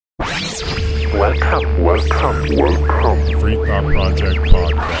Welcome. Free Thought Project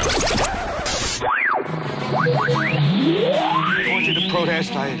Podcast. I don't want you to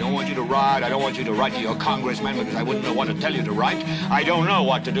protest. I don't want you to riot. I don't want you to write to your congressman because I wouldn't know what to tell you to write. I don't know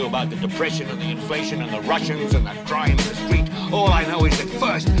what to do about the depression and the inflation and the Russians and the crime in the street. All I know is that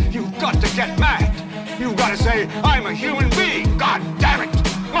first, you've got to get mad. You've got to say, I'm a human being. God damn it.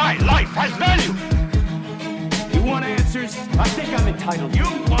 My life has value. You want answers? I think I'm entitled. You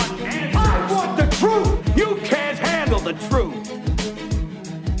want answers? I want the truth. You can't handle the truth.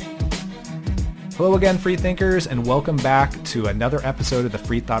 Hello again, free thinkers, and welcome back to another episode of the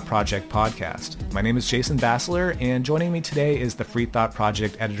Free Thought Project podcast. My name is Jason Bassler, and joining me today is the Free Thought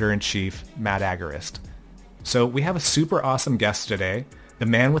Project editor-in-chief, Matt Agorist. So we have a super awesome guest today, the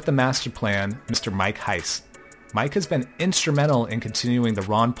man with the master plan, Mr. Mike Heise. Mike has been instrumental in continuing the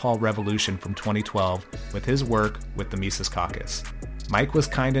Ron Paul revolution from 2012 with his work with the Mises Caucus. Mike was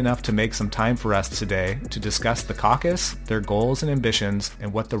kind enough to make some time for us today to discuss the caucus, their goals and ambitions,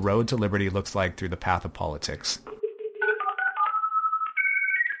 and what the road to liberty looks like through the path of politics.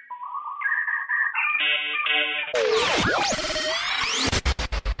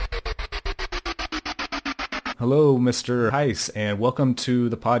 Hello, Mr. Heise, and welcome to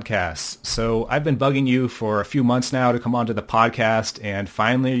the podcast. So I've been bugging you for a few months now to come onto the podcast, and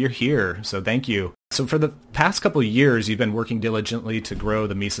finally you're here, so thank you. So for the past couple of years, you've been working diligently to grow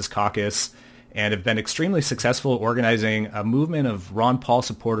the Mises Caucus and have been extremely successful organizing a movement of Ron Paul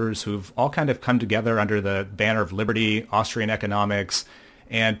supporters who've all kind of come together under the banner of liberty, Austrian economics,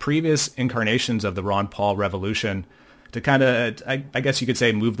 and previous incarnations of the Ron Paul revolution to kind of, I guess you could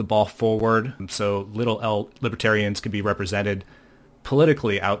say, move the ball forward so little L libertarians could be represented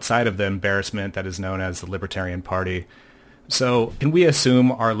politically outside of the embarrassment that is known as the Libertarian Party. So can we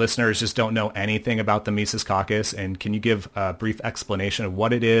assume our listeners just don't know anything about the Mises Caucus? And can you give a brief explanation of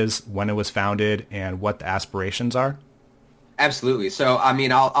what it is, when it was founded, and what the aspirations are? Absolutely. So, I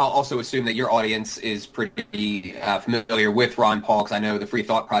mean, I'll also assume that your audience is pretty familiar with Ron Paul, because I know the Free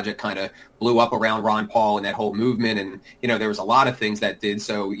Thought Project kind of blew up around Ron Paul and that whole movement. And, you know, there was a lot of things that did.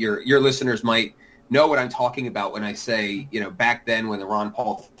 So your listeners might know what I'm talking about when I say, you know, back then when the Ron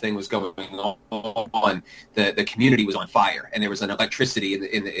Paul thing was going on, the community was on fire and there was an electricity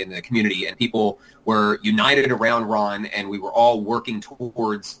in the community, and people were united around Ron, and we were all working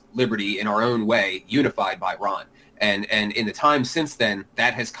towards liberty in our own way, unified by Ron. And in the time since then,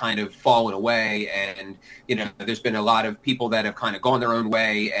 that has kind of fallen away. And, you know, there's been a lot of people that have kind of gone their own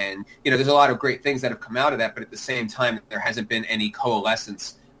way. And, you know, there's a lot of great things that have come out of that. But at the same time, there hasn't been any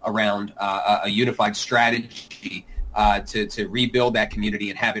coalescence around a unified strategy to rebuild that community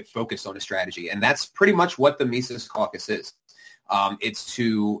and have it focused on a strategy. And that's pretty much what the Mises Caucus is. It's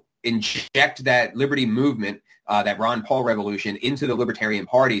to inject that liberty movement, that Ron Paul revolution, into the Libertarian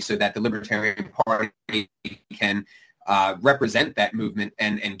Party so that the Libertarian Party can represent that movement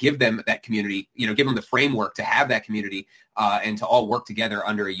and give them that community, you know, give them the framework to have that community and to all work together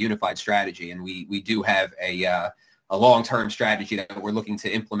under a unified strategy. And we do have a long-term strategy that we're looking to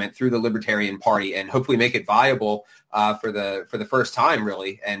implement through the Libertarian Party and hopefully make it viable for the first time,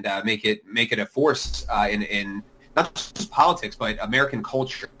 really, and make it a force in not just politics but American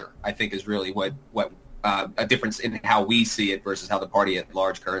culture. I think is really what a difference in how we see it versus how the party at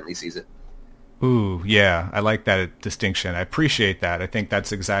large currently sees it. Ooh, yeah, I like that distinction. I appreciate that. I think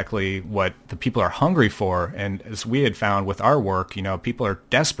that's exactly what the people are hungry for. And as we had found with our work, you know, people are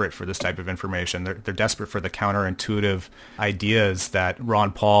desperate for this type of information. They're desperate for the counterintuitive ideas that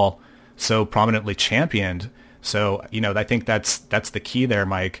Ron Paul so prominently championed. So, you know, I think that's the key there,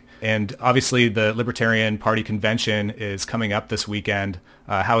 Mike. And obviously the Libertarian Party convention is coming up this weekend.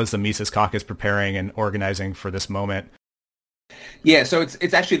 How is the Mises Caucus preparing and organizing for this moment? Yeah, so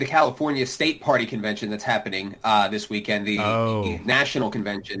it's actually the California State Party convention that's happening this weekend. The national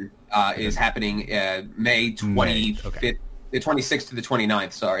convention is happening May 25th, okay. The 26th to the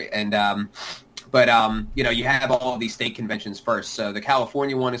 29th, sorry. And but you know, you have all of these state conventions first. So the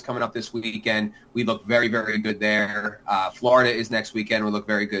California one is coming up this weekend. We look very, very good there. Florida is next weekend. We look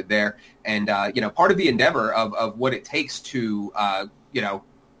very good there. And you know, part of the endeavor of what it takes to you know,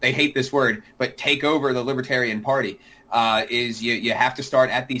 they hate this word, but take over the Libertarian Party is you have to start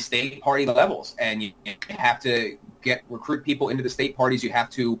at the state party levels, and you have to recruit people into the state parties. You have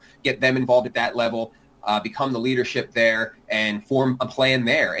to get them involved at that level, become the leadership there, and form a plan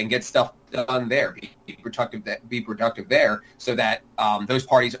there, and get stuff done there. Be productive there, so that those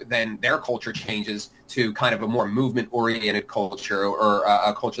parties, then their culture changes to kind of a more movement-oriented culture, or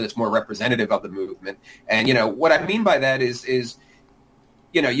a culture that's more representative of the movement. And you know what I mean by that is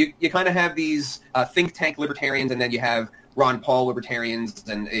you know, you kind of have these think tank libertarians, and then you have Ron Paul libertarians,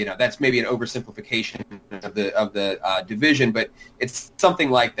 and that's maybe an oversimplification of the division, but it's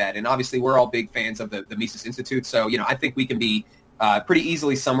something like that. And obviously, we're all big fans of the Mises Institute, so I think we can be pretty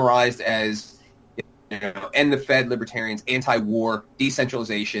easily summarized as end the Fed libertarians, anti-war,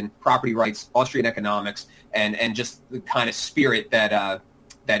 decentralization, property rights, Austrian economics, and just the kind of spirit that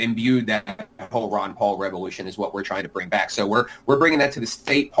imbued that whole Ron Paul revolution is what we're trying to bring back. So we're bringing that to the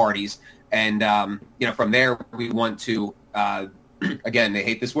state parties, and from there we want to again, they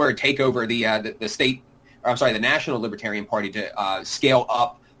hate this word, take over the National Libertarian Party to scale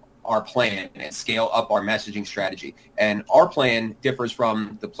up our plan and scale up our messaging strategy. And our plan differs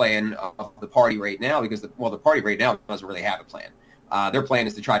from the plan of the party right now because the party right now doesn't really have a plan. Their plan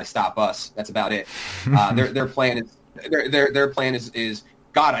is to try to stop us. That's about it. Their plan is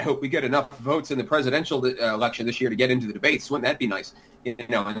God, I hope we get enough votes in the presidential election this year to get into the debates. Wouldn't that be nice? And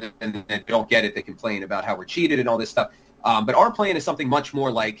they don't get it. They complain about how we're cheated and all this stuff. But our plan is something much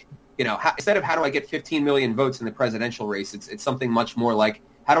more like, instead of how do I get 15 million votes in the presidential race, it's something much more like,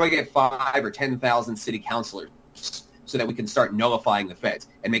 how do I get 5 or 10,000 city councilors so that we can start nullifying the feds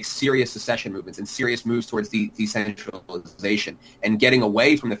and make serious secession movements and serious moves towards decentralization and getting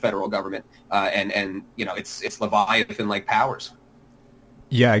away from the federal government and it's Leviathan-like powers.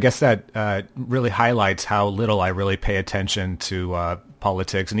 Yeah, I guess that really highlights how little I really pay attention to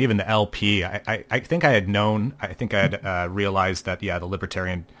politics and even the LP. I think I had realized that, the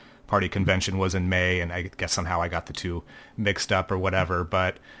Libertarian Party convention was in May, and I guess somehow I got the two mixed up or whatever.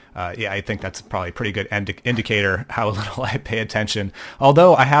 But I think that's probably a pretty good indicator how little I pay attention.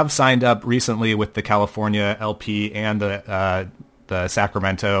 Although I have signed up recently with the California LP and the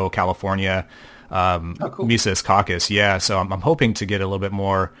Sacramento, California cool. Mises Caucus. Yeah, so I'm hoping to get a little bit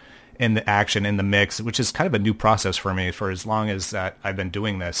more in the action, in the mix, which is kind of a new process for me. For as long as that I've been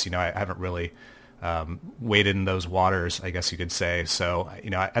doing this, I haven't really waded in those waters, I guess you could say. So,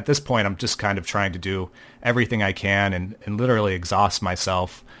 at this point, I'm just kind of trying to do everything I can and literally exhaust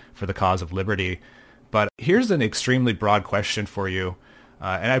myself for the cause of liberty. But here's an extremely broad question for you,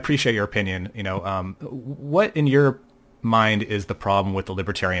 and I appreciate your opinion. What in your mind is the problem with the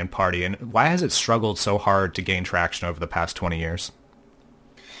Libertarian Party, and why has it struggled so hard to gain traction over the past 20 years?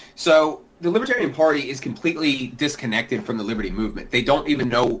 So the Libertarian Party is completely disconnected from the liberty movement. They don't even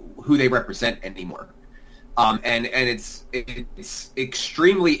know who they represent anymore. And it's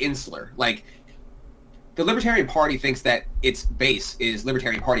extremely insular. Like, the Libertarian Party thinks that its base is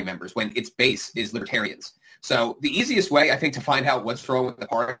Libertarian Party members when its base is libertarians. So the easiest way, I think, to find out what's wrong with the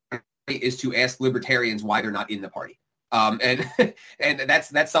party is to ask libertarians why they're not in the party. And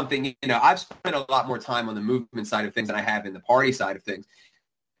that's something, I've spent a lot more time on the movement side of things than I have in the party side of things.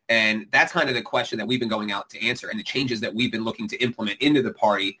 And that's kind of the question that we've been going out to answer, and the changes that we've been looking to implement into the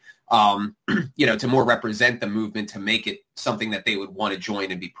party, to more represent the movement, to make it something that they would want to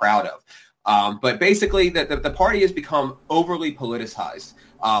join and be proud of. But basically, the party has become overly politicized.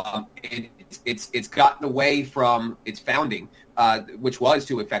 It's gotten away from its founding, which was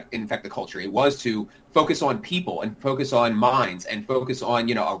to infect the culture. It was to focus on people and focus on minds and focus on,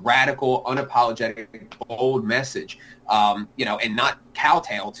 a radical, unapologetic, bold message, and not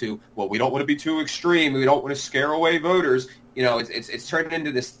kowtow to, well, we don't want to be too extreme. We don't want to scare away voters. It's turned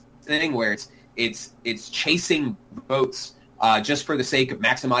into this thing where it's chasing votes just for the sake of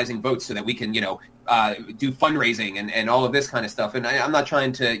maximizing votes so that we can, do fundraising and all of this kind of stuff. And I'm not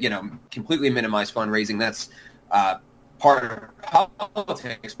trying to, completely minimize fundraising. That's part of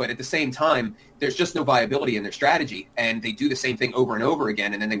politics. But at the same time, there's just no viability in their strategy. And they do the same thing over and over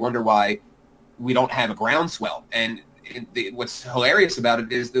again. And then they wonder why we don't have a groundswell. And what's hilarious about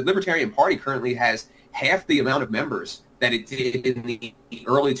it is the Libertarian Party currently has half the amount of members that it did in the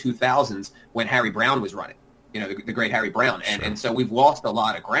early 2000s when Harry Brown was running, the great Harry Brown. And so we've lost a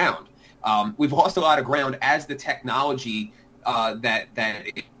lot of ground. We've lost a lot of ground as the technology that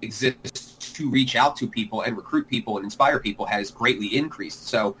exists to reach out to people and recruit people and inspire people has greatly increased.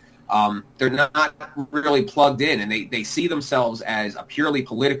 So they're not really plugged in, and they see themselves as a purely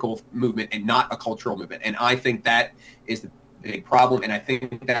political movement and not a cultural movement. And I think that is the big problem, and I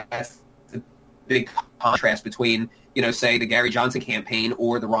think that's the big contrast between, say, the Gary Johnson campaign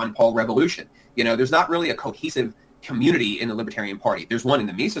or the Ron Paul revolution. There's not really a cohesive community in the Libertarian Party. There's one in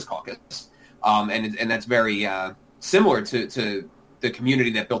the Mises Caucus, and that's very similar to the community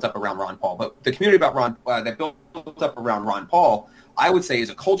that built up around Ron Paul. But the community that built up around Ron Paul, I would say, is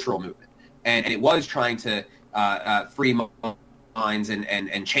a cultural movement, and it was trying to free minds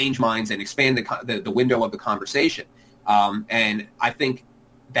and change minds and expand the window of the conversation. And I think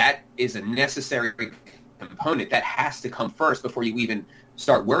that is a necessary component that has to come first before you even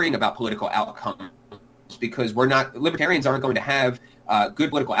start worrying about political outcomes because libertarians aren't going to have good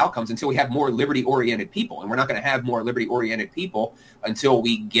political outcomes until we have more liberty-oriented people. And we're not going to have more liberty-oriented people until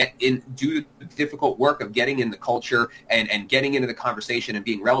we do the difficult work of getting in the culture and getting into the conversation and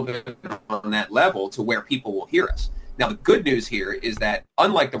being relevant on that level to where people will hear us. Now, the good news here is that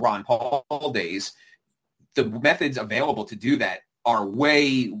unlike the Ron Paul days, the methods available to do that are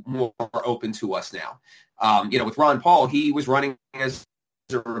way more open to us now. With Ron Paul, he was running as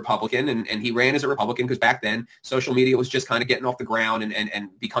a Republican, and he ran as a Republican because back then social media was just kind of getting off the ground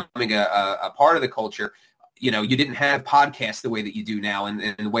and becoming a part of the culture. You didn't have podcasts the way that you do now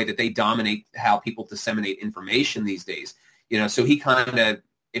and the way that they dominate how people disseminate information these days. So he kind of,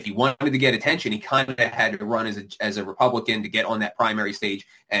 if he wanted to get attention, he kind of had to run as a Republican to get on that primary stage,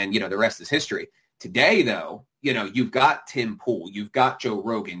 and, the rest is history. Today, though, you've got Tim Pool, you've got Joe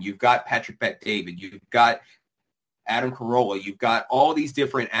Rogan, you've got Patrick Bet-David, you've got Adam Carolla, you've got all these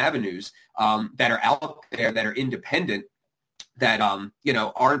different avenues that are out there that are independent, that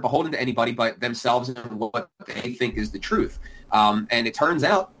aren't beholden to anybody but themselves and what they think is the truth. And it turns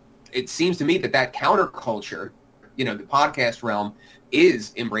out, it seems to me that counterculture, the podcast realm,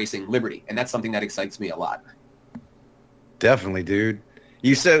 is embracing liberty, and that's something that excites me a lot. Definitely, dude.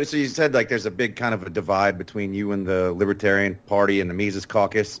 You said like there's a big kind of a divide between you and the Libertarian Party and the Mises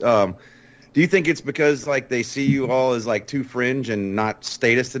Caucus. Do you think it's because like they see you all as like too fringe and not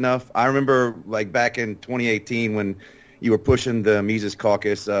statist enough? I remember like back in 2018 when you were pushing the Mises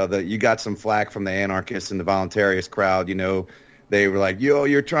Caucus, that you got some flack from the anarchists and the voluntarist crowd. They were like, "Yo,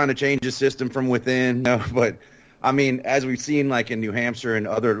 you're trying to change the system from within." But I mean, as we've seen like in New Hampshire and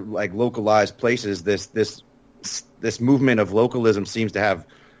other like localized places, this movement of localism seems to have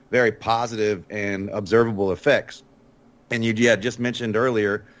very positive and observable effects. And you just mentioned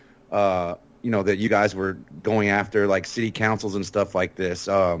earlier, that you guys were going after like city councils and stuff like this.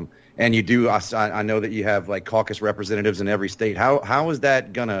 And you do, I know that you have like caucus representatives in every state. How is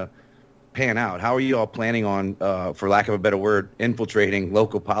that gonna pan out? How are you all planning on, for lack of a better word, infiltrating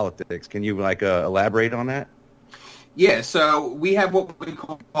local politics? Can you elaborate on that? Yeah, so we have what we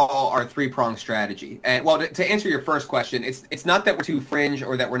call our three-pronged strategy. And to answer your first question, it's not that we're too fringe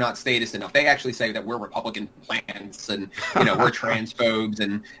or that we're not statist enough. They actually say that we're Republican plants and we're transphobes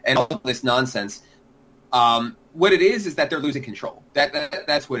and all this nonsense. What it is that they're losing control.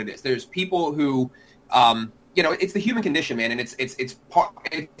 That's what it is. There's people who, it's the human condition, man, and it's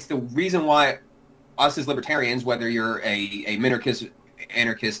the reason why us as libertarians, whether you're a minarchist,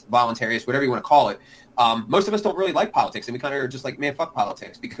 anarchist, voluntarist, whatever you want to call it, most of us don't really like politics, and we kind of are just like, man, fuck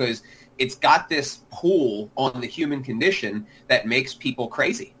politics, because it's got this pull on the human condition that makes people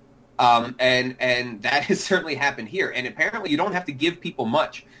crazy. And that has certainly happened here. And apparently you don't have to give people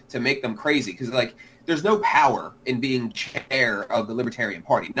much to make them crazy, because like there's no power in being chair of the Libertarian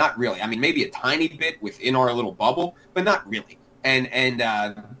Party. Not really. I mean, maybe a tiny bit within our little bubble, but not really. And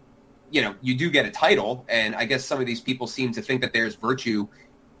you do get a title, and I guess some of these people seem to think that there's virtue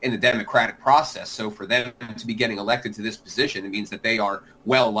in the democratic process. So for them to be getting elected to this position, it means that they are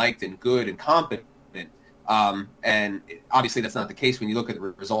well-liked and good and competent. And obviously that's not the case when you look at the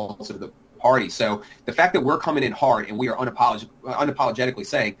results of the party. So the fact that we're coming in hard and we are unapologetically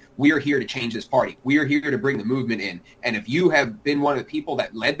saying, we are here to change this party. We are here to bring the movement in. And if you have been one of the people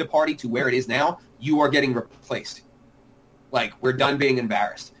that led the party to where it is now, you are getting replaced. Like, we're done being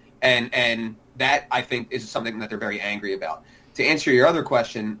embarrassed. And that, I think, is something that they're very angry about. To answer your other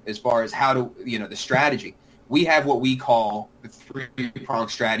question, as far as how to, the strategy, we have what we call the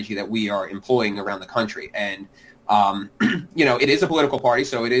three-pronged strategy that we are employing around the country. And, it is a political party,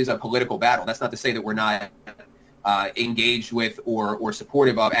 so it is a political battle. That's not to say that we're not engaged with or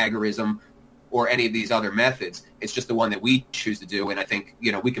supportive of agorism or any of these other methods. It's just the one that we choose to do. And I think,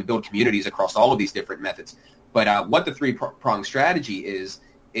 we can build communities across all of these different methods. But what the three-pronged strategy is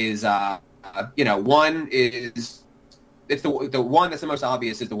one is, it's the one that's the most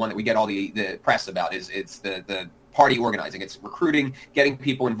obvious, is the one that we get all the press about. It's the party organizing. It's recruiting, getting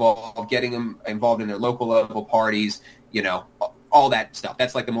people involved, getting them involved in their local level parties, all that stuff.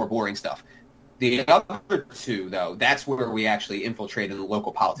 That's like the more boring stuff. The other two, though, that's where we actually infiltrate in the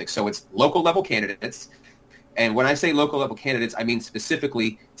local politics. So it's local level candidates. And when I say local level candidates, I mean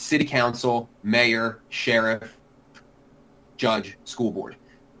specifically city council, mayor, sheriff, judge, school board.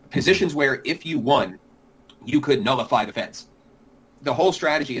 Positions where if you won, you could nullify the feds. The whole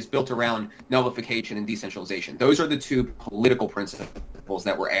strategy is built around nullification and decentralization. Those are the two political principles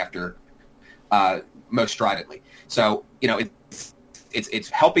that we're after most stridently. So, it's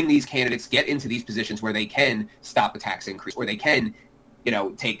helping these candidates get into these positions where they can stop the tax increase, or they can,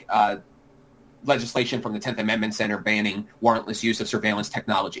 take legislation from the 10th Amendment Center banning warrantless use of surveillance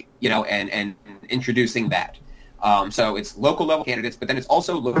technology, and introducing that. So it's local level candidates, but then it's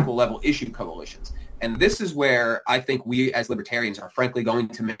also local level issue coalitions. And this is where I think we as libertarians are frankly going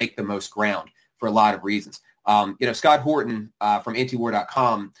to make the most ground for a lot of reasons. Scott Horton from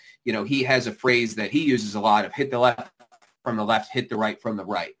antiwar.com, he has a phrase that he uses a lot of hit the left from the left, hit the right from the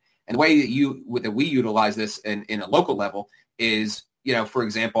right. And the way that we utilize this in a local level is, for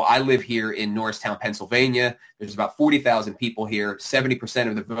example, I live here in Norristown, Pennsylvania. There's about 40,000 people here. 70%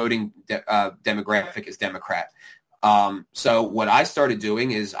 of the voting demographic is Democrat. So what I started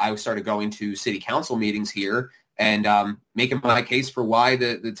doing is I started going to city council meetings here and making my case for why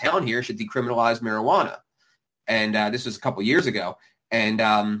the town here should decriminalize marijuana. And this was a couple years ago. And,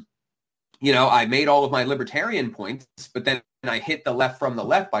 I made all of my libertarian points, but then I hit the left from the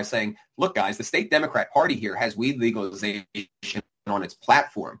left by saying, look, guys, the state Democrat Party here has weed legalization on its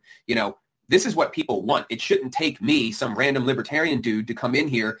platform. This is what people want. It shouldn't take me, some random libertarian dude, to come in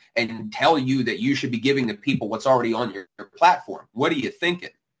here and tell you that you should be giving the people what's already on your platform. What are you thinking?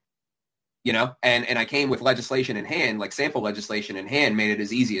 And I came with legislation in hand, like sample legislation in hand, made it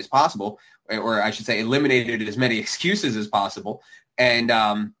as easy as possible, or I should say eliminated as many excuses as possible. And,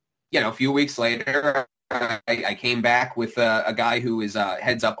 a few weeks later, I came back with a guy who is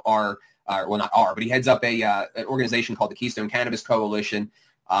heads up he heads up an organization called the Keystone Cannabis Coalition.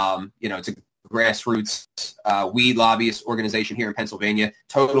 It's a grassroots weed lobbyist organization here in Pennsylvania,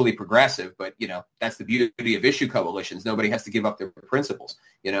 totally progressive, but, that's the beauty of issue coalitions. Nobody has to give up their principles,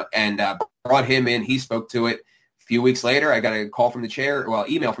 and brought him in. He spoke to it. A few weeks later, I got a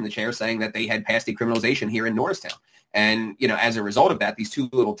email from the chair saying that they had passed decriminalization here in Norristown. And, as a result of that, these two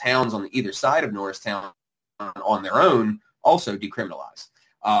little towns on either side of Norristown on their own also decriminalized.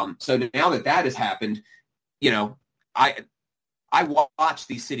 So now that has happened, I watched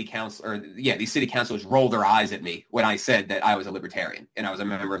these city councilors roll their eyes at me when I said that I was a libertarian and I was a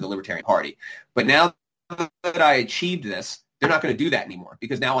member of the Libertarian Party. But now that I achieved this, they're not going to do that anymore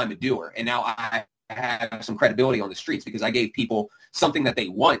because now I'm a doer. And now I have some credibility on the streets because I gave people something that they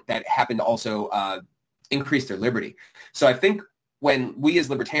want that happened to also increase their liberty. So I think when we as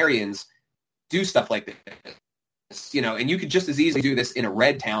libertarians do stuff like this, and you could just as easily do this in a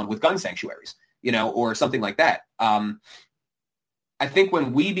red town with gun sanctuaries, or something like that. I think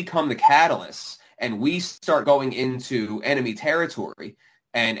when we become the catalysts and we start going into enemy territory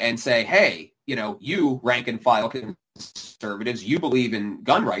and say, hey, you rank and file conservatives, you believe in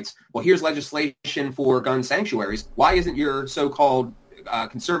gun rights. Well, here's legislation for gun sanctuaries. Why isn't your so-called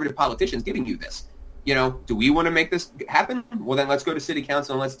conservative politicians giving you this? Do we want to make this happen? Well, then let's go to city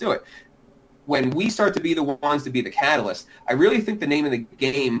council and let's do it. When we start to be the ones to be the catalyst, I really think the name of the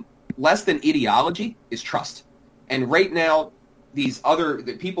game, less than ideology, is trust. And right now,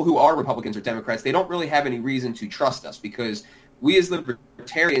 the people who are Republicans or Democrats, they don't really have any reason to trust us because we as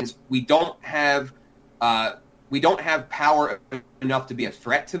libertarians, we don't have power enough to be a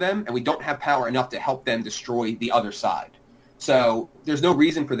threat to them, and we don't have power enough to help them destroy the other side. So there's no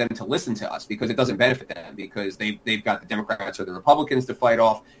reason for them to listen to us because it doesn't benefit them because they've got the Democrats or the Republicans to fight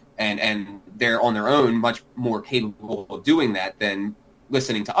off, and they're on their own much more capable of doing that than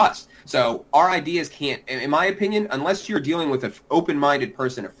listening to us. So our ideas can't, in my opinion, unless you're dealing with an open-minded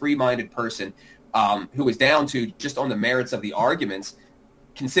person, a free-minded person who is down to just on the merits of the arguments,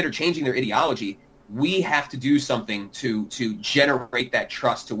 consider changing their ideology. We have to do something to generate that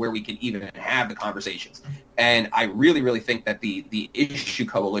trust to where we can even have the conversations. And I really, really think that the issue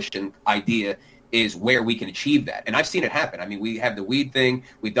coalition idea is where we can achieve that. And I've seen it happen. I mean, we have the weed thing.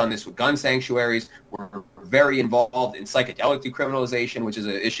 We've done this with gun sanctuaries. We're very involved in psychedelic decriminalization, which is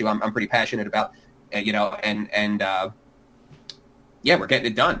an issue I'm pretty passionate about, we're getting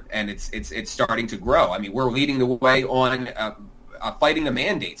it done. And it's starting to grow. I mean, we're leading the way on fighting the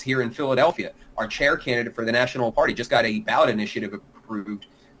mandates here in Philadelphia. Our chair candidate for the National Party just got a ballot initiative approved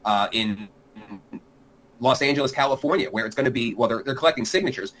in Los Angeles, California, where it's going to be, they're collecting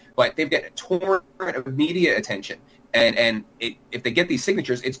signatures, but they've got a torrent of media attention. And if they get these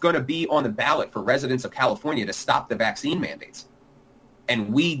signatures, it's going to be on the ballot for residents of California to stop the vaccine mandates.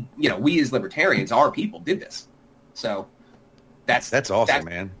 And we as libertarians, our people did this. So that's awesome,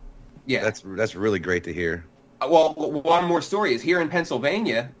 man. Yeah. That's really great to hear. Well, one more story is here in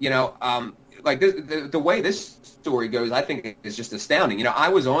Pennsylvania, the way this story goes, I think is just astounding. I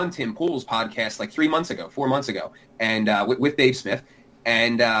was on Tim Pool's podcast like 4 months ago, and with Dave Smith,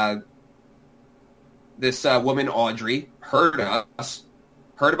 and this woman, Audrey, heard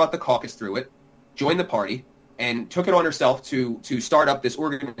about the caucus through it, joined the party, and took it on herself to start up this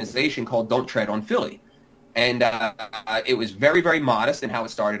organization called Don't Tread on Philly. And it was very, very modest in how it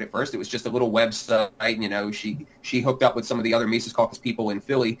started at first. It was just a little website. You know, she hooked up with some of the other Mises Caucus people in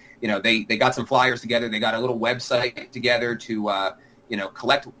Philly. You know, they got some flyers together. They got a little website together to,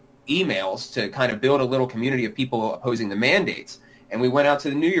 collect emails to kind of build a little community of people opposing the mandates. And we went out to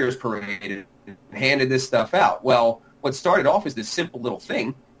the New Year's parade and handed this stuff out. Well, what started off as this simple little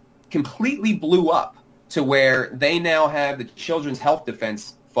thing completely blew up to where they now have the Children's Health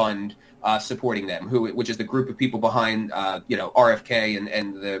Defense Fund supporting them, which is the group of people behind, RFK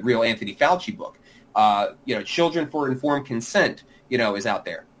and the real Anthony Fauci book. Children for Informed Consent, is out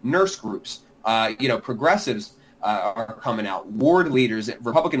there. Nurse groups, progressives are coming out.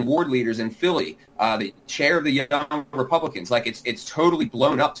 Republican ward leaders in Philly, the chair of the Young Republicans. Like it's totally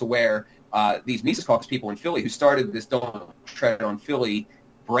blown up to where these Mises Caucus people in Philly who started this Don't Tread on Philly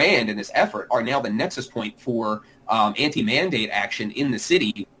brand and this effort are now the nexus point for anti-mandate action in the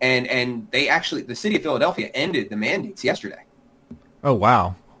city, and the city of Philadelphia ended the mandates yesterday. Oh,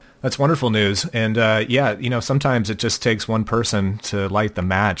 wow. That's wonderful news. And sometimes it just takes one person to light the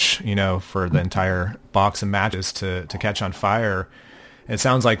match, for the entire box of matches to catch on fire. And it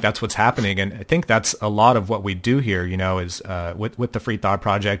sounds like that's what's happening. And I think that's a lot of what we do here, is with the Free Thought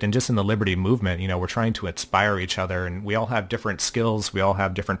Project and just in the Liberty movement, we're trying to inspire each other, and we all have different skills. We all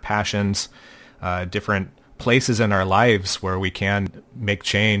have different passions, different places in our lives where we can make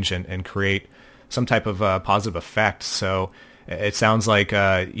change and create some type of positive effect. So it sounds like,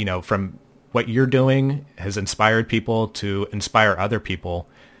 from what you're doing has inspired people to inspire other people.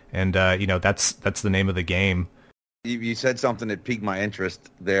 And, that's the name of the game. You said something that piqued my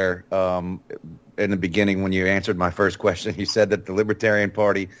interest there in the beginning when you answered my first question. You said that the Libertarian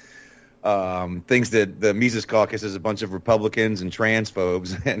Party thinks that the Mises Caucus is a bunch of Republicans and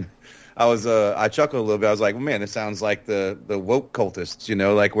transphobes. And I chuckled a little bit. I was like, well, man, it sounds like the woke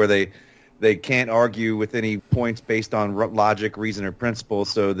cultists, like where they can't argue with any points based on logic, reason, or principle.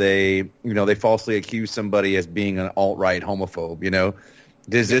 So they falsely accuse somebody as being an alt-right homophobe,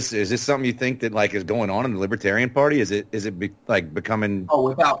 Is this something you think that is going on in the Libertarian Party? Is it becoming? Oh,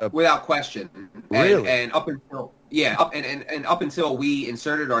 without question. Really? And up until we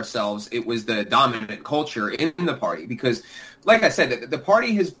inserted ourselves, it was the dominant culture in the party because, like I said, the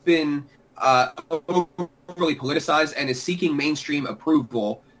party has been overly politicized and is seeking mainstream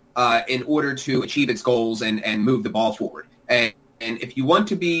approval in order to achieve ix goals and move the ball forward. And if you want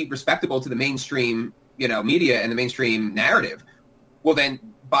to be respectable to the mainstream, media and the mainstream narrative, well, then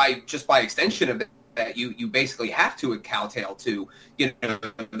by extension of that, you basically have to kowtow to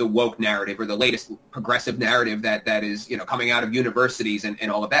the woke narrative or the latest progressive narrative that is coming out of universities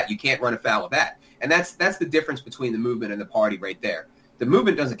and all of that. You can't run afoul of that, and that's the difference between the movement and the party right there. The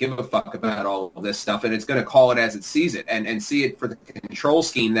movement doesn't give a fuck about all of this stuff, and it's going to call it as it sees it and see it for the control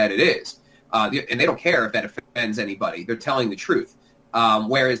scheme that it is. And they don't care if that offends anybody. They're telling the truth.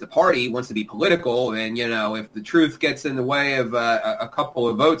 Whereas the party wants to be political, and if the truth gets in the way of a couple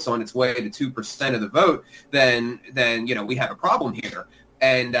of votes on its way to 2% of the vote, then we have a problem here.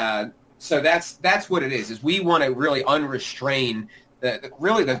 And so that's what it is we want to really unrestrain the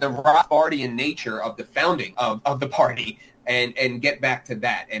Rothbardian nature of the founding of the party and get back to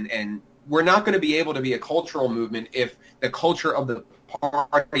that. And we're not going to be able to be a cultural movement if the culture of the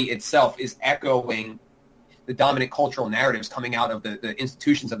party itself is echoing the dominant cultural narratives coming out of the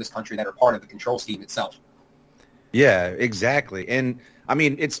institutions of this country that are part of the control scheme itself. Yeah, exactly. And I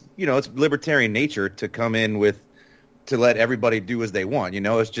mean, it's libertarian nature to come in to let everybody do as they want.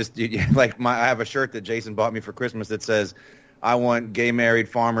 It's just I have a shirt that Jason bought me for Christmas that says, I want gay married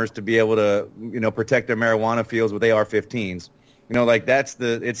farmers to be able to, protect their marijuana fields with AR-15s.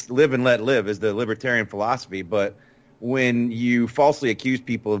 It's live and let live is the libertarian philosophy. But when you falsely accuse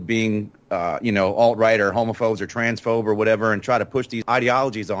people of being, alt-right or homophobes or transphobe or whatever and try to push these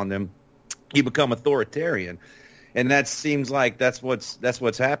ideologies on them, you become authoritarian. And that seems like that's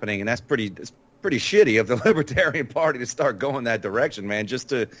what's happening. And that's pretty shitty of the Libertarian Party to start going that direction, man, just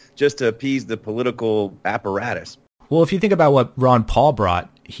to appease the political apparatus. Well, if you think about what Ron Paul brought,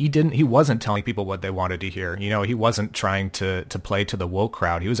 he wasn't telling people what they wanted to hear. He wasn't trying to play to the woke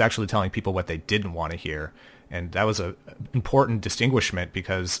crowd. He was actually telling people what they didn't want to hear. And that was an important distinguishment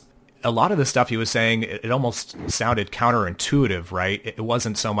because a lot of the stuff he was saying, it almost sounded counterintuitive, right? It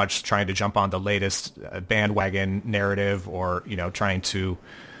wasn't so much trying to jump on the latest bandwagon narrative or, trying to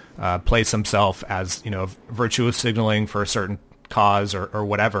place himself as, virtuous signaling for a certain cause or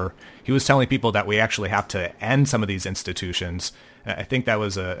whatever. He was telling people that we actually have to end some of these institutions. I think that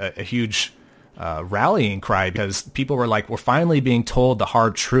was a huge rallying cry because people were like, we're finally being told the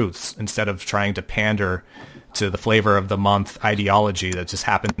hard truths instead of trying to pander to the flavor of the month ideology that just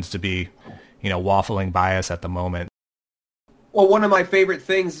happens to be, waffling by us at the moment. Well, one of my favorite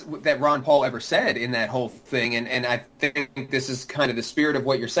things that Ron Paul ever said in that whole thing, and I think this is kind of the spirit of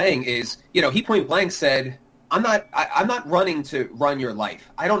what you're saying, is, he point blank said, I'm not running to run your life.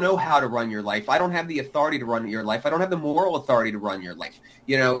 I don't know how to run your life. I don't have the authority to run your life. I don't have the moral authority to run your life.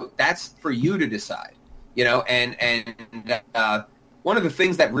 That's for you to decide. One of the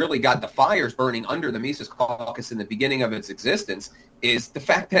things that really got the fires burning under the Mises Caucus in the beginning of its existence is the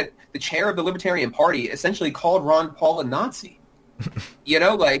fact that the chair of the Libertarian Party essentially called Ron Paul a Nazi.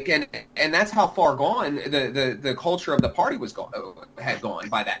 And that's how far gone the culture of the party had gone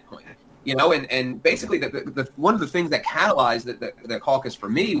by that point. And basically the one of the things that catalyzed the caucus for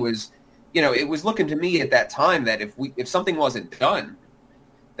me was, it was looking to me at that time that if something wasn't done,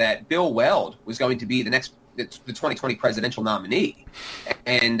 that Bill Weld was going to be the 2020 presidential nominee.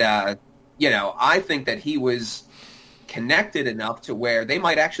 And, I think that he was connected enough to where they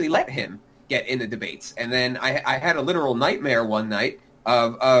might actually let him get in the debates. And then I had a literal nightmare one night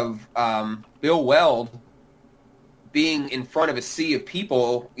of Bill Weld being in front of a sea of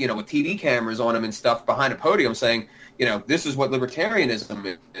people, with TV cameras on him and stuff behind a podium saying, this is what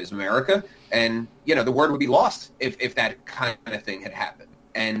libertarianism is, America. And, the word would be lost if that kind of thing had happened.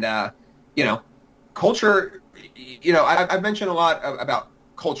 And, culture, I've mentioned a lot about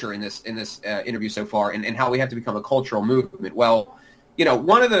culture in this interview so far and how we have to become a cultural movement. Well,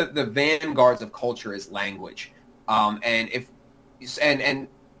 one of the vanguards of culture is language. And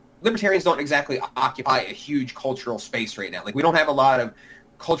libertarians don't exactly occupy a huge cultural space right now. Like, we don't have a lot of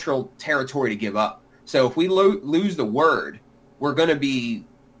cultural territory to give up. So if we lose the word, we're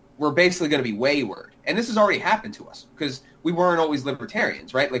basically going to be wayward. And this has already happened to us because we weren't always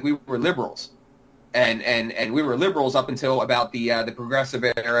libertarians, right? Like, we were liberals. And we were liberals up until about the progressive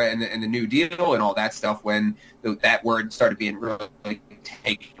era and the New Deal and all that stuff, when that word started being really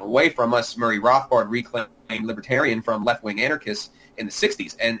taken away from us. Murray Rothbard reclaimed libertarian from left-wing anarchists in the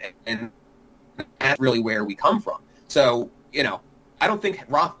 60s, and that's really where we come from. So, I don't think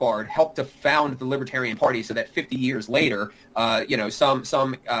Rothbard helped to found the Libertarian Party so that 50 years later,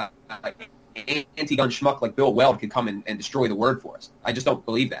 some anti-gun schmuck like Bill Weld could come and destroy the word for us. I just don't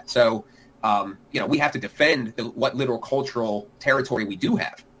believe that. So, we have to defend what literal cultural territory we do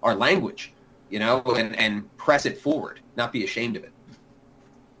have, our language, and press it forward, not be ashamed of it.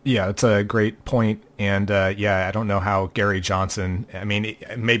 Yeah, it's a great point. And I don't know how Gary Johnson,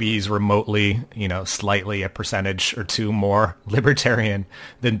 maybe he's remotely, slightly a percentage or two more libertarian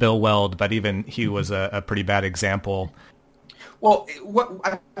than Bill Weld, but even he was a pretty bad example. Well,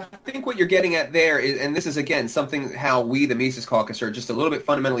 I think what you're getting at there is, and this is, again, something how we, the Mises Caucus, are just a little bit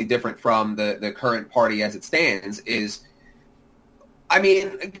fundamentally different from the current party as it stands, is,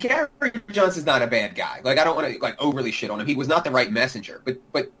 Gary Johnson's not a bad guy. Like, I don't want to, overly shit on him. He was not the right messenger.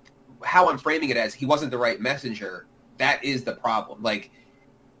 But how I'm framing it as he wasn't the right messenger, that is the problem. Like,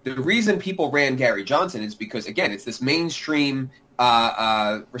 the reason people ran Gary Johnson is because, again, it's this mainstream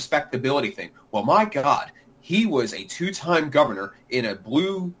respectability thing. Well, my God, he was a two-time governor in a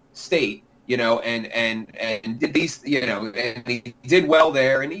blue state, and did these, and he did well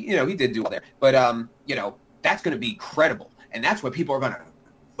there, and he did do well there. But, that's going to be credible. And that's what people are going to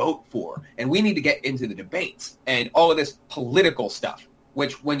vote for. And we need to get into the debates and all of this political stuff,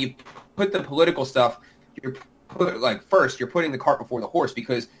 which when you put the political stuff, you're putting the cart before the horse,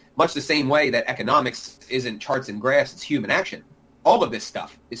 because much the same way that economics isn't charts and graphs, it's human action. All of this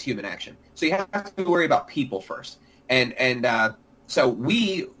stuff is human action. So you have to worry about people first. And so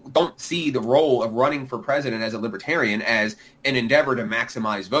we don't see the role of running for president as a libertarian as an endeavor to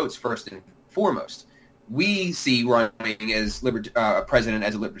maximize votes first and foremost. We see running as president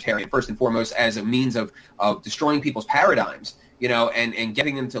as a libertarian first and foremost as a means of destroying people's paradigms, and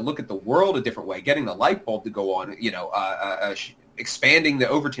getting them to look at the world a different way, getting the light bulb to go on, expanding the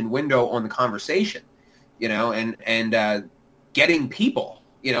Overton window on the conversation, and getting people,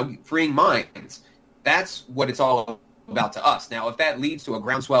 freeing minds. That's what it's all about to us. Now, if that leads to a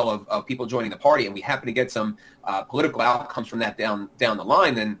groundswell of people joining the party and we happen to get some political outcomes from that down the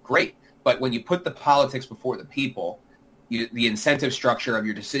line, then great. But when you put the politics before the people, the incentive structure of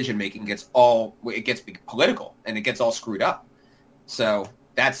your decision making gets political and it gets all screwed up. So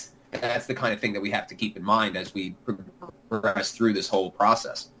that's the kind of thing that we have to keep in mind as we progress through this whole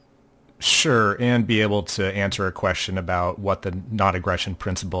process. Sure, and be able to answer a question about what the non-aggression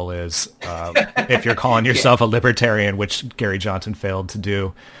principle is if you're calling yourself a libertarian, which Gary Johnson failed to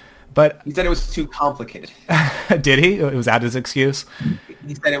do. But he said it was too complicated. Did he? Was that his excuse?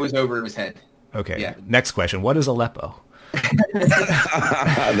 He said it was over his head. Okay. Yeah. Next question. What is Aleppo?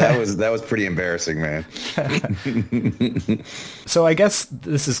 That was pretty embarrassing, man. So I guess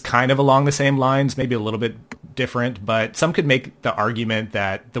this is kind of along the same lines, maybe a little bit different, but some could make the argument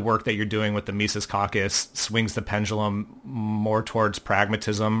that the work that you're doing with the Mises Caucus swings the pendulum more towards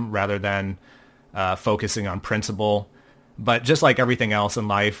pragmatism rather than focusing on principle. But just like everything else in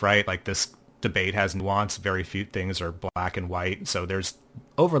life, right, like this debate has nuance. Very few things are black and white. So there's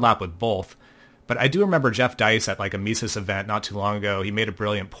overlap with both. But I do remember Jeff Dice at like a Mises event not too long ago. He made a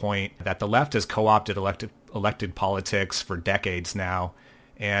brilliant point that the left has co-opted elected politics for decades now.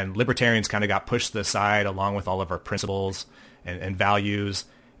 And libertarians kind of got pushed to the side along with all of our principles and values.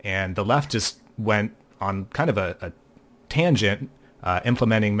 And the left just went on kind of a tangent,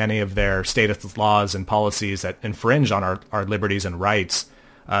 implementing many of their statist laws and policies that infringe on our liberties and rights.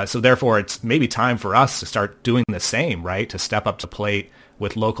 So therefore, it's maybe time for us to start doing the same, right? To step up to plate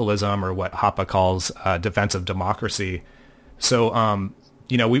with localism, or what Hoppe calls defensive democracy. So,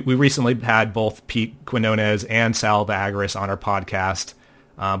 we recently had both Pete Quinones and Sal the Agorist on our podcast.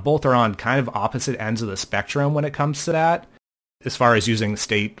 Both are on kind of opposite ends of the spectrum when it comes to that, as far as using the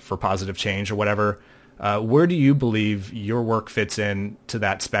state for positive change or whatever. Where do you believe your work fits in to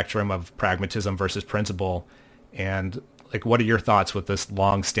that spectrum of pragmatism versus principle? And like, what are your thoughts with this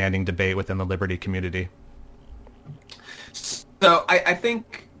long-standing debate within the liberty community? So I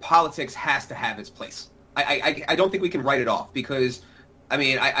think politics has to have its place. I don't think we can write it off because, I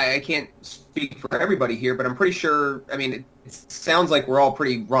mean, I can't speak for everybody here, but I'm pretty sure, I mean, it sounds like we're all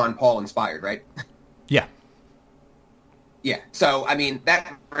pretty Ron Paul inspired, right? Yeah. Yeah. So, I mean,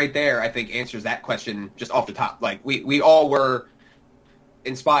 that right there, I think, answers that question just off the top. Like, we all were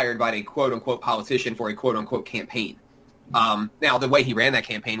inspired by a quote-unquote politician for a quote-unquote campaign. Now, the way he ran that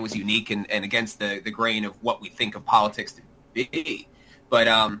campaign was unique and against the grain of what we think of politics to be. But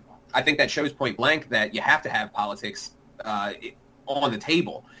I think that shows point blank that you have to have politics on the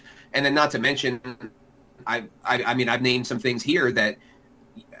table. And then not to mention, I mean, I've named some things here that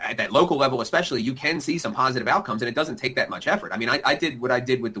at that local level especially, you can see some positive outcomes, and it doesn't take that much effort. I mean, I did what I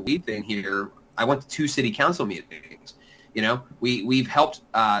did with the weed thing here. I went to 2 city council meetings. You know, we've helped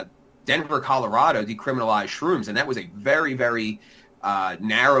Denver, Colorado decriminalize shrooms, and that was a very, very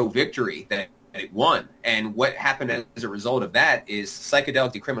narrow victory that it won. And what happened as a result of that is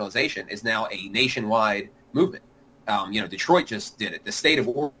psychedelic decriminalization is now a nationwide movement. Detroit just did it. The state of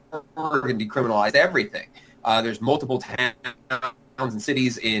Oregon decriminalized everything. There's multiple towns and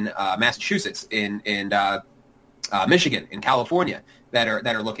cities in Massachusetts, in Michigan, in California that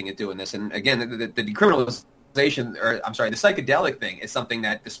are looking at doing this. And again, the decriminalization, the psychedelic thing is something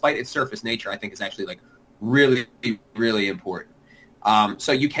that, despite its surface nature, I think is actually like really, really important.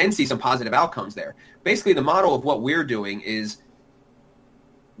 So you can see some positive outcomes there. Basically, the model of what we're doing is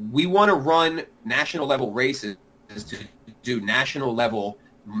we want to run national level races to do national level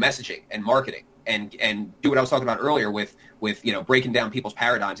messaging and marketing and do what I was talking about earlier with breaking down people's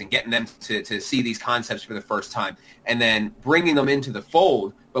paradigms and getting them to see these concepts for the first time and then bringing them into the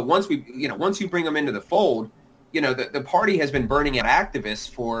fold. But once you bring them into the fold, the party has been burning out activists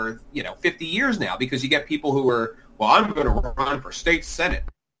for 50 years now, because you get people who are, well, I'm going to run for state senate.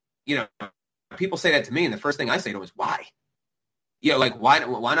 People say that to me, and the first thing I say to them is, why? Why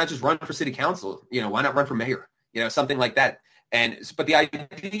not just run for city council? Why not run for mayor? Something like that. But the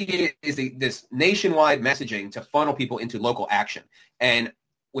idea is this nationwide messaging to funnel people into local action. And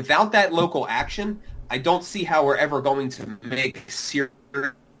without that local action, I don't see how we're ever going to make serious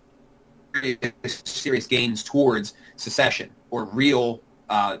gains towards secession or real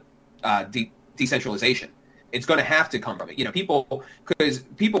decentralization. It's going to have to come from it. Because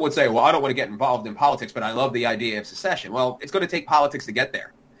people would say, well, I don't want to get involved in politics, but I love the idea of secession. Well, it's going to take politics to get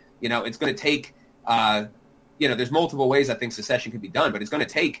there. It's going to take, there's multiple ways I think secession could be done, but it's going to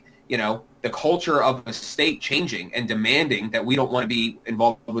take, the culture of a state changing and demanding that we don't want to be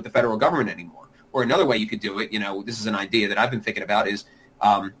involved with the federal government anymore. Or another way you could do it, this is an idea that I've been thinking about is,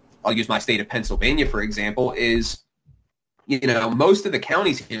 I'll use my state of Pennsylvania, for example, is, most of the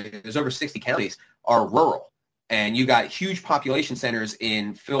counties here, there's over 60 counties, are rural. And you got huge population centers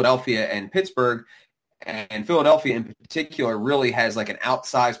in Philadelphia and Pittsburgh. And Philadelphia in particular really has like an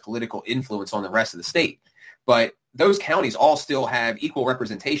outsized political influence on the rest of the state. But those counties all still have equal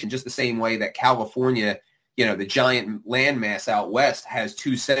representation, just the same way that California, the giant landmass out west, has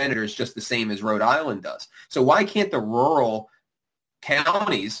 2 senators just the same as Rhode Island does. So why can't the rural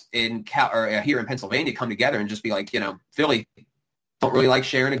counties here in Pennsylvania come together and just be like, Philly, don't really like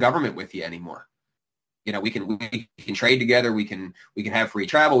sharing a government with you anymore. We can trade together. We can have free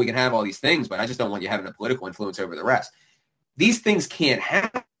travel. We can have all these things, but I just don't want you having a political influence over the rest. These things can't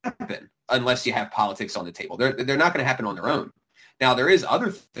happen happen unless you have politics on the table. They're not going to happen on their own. Now, there is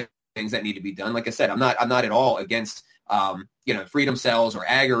other things that need to be done. Like I said, I'm not at all against freedom cells or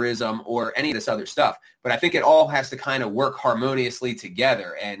agorism or any of this other stuff. But I think it all has to kind of work harmoniously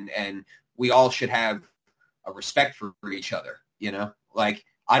together, and we all should have a respect for each other. Like,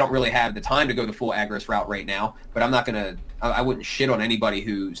 I don't really have the time to go the full agorist route right now, but I wouldn't shit on anybody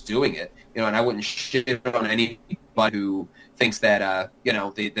who's doing it, and I wouldn't shit on anybody who thinks that,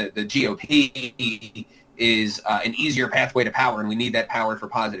 the GOP is an easier pathway to power and we need that power for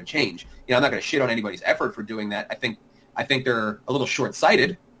positive change. I'm not going to shit on anybody's effort for doing that. I think they're a little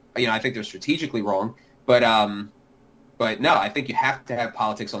short-sighted. I think they're strategically wrong, but no, I think you have to have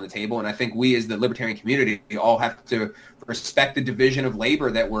politics on the table, and I think we as the libertarian community all have to respect the division of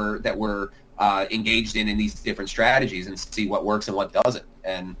labor that we're engaged in these different strategies and see what works and what doesn't.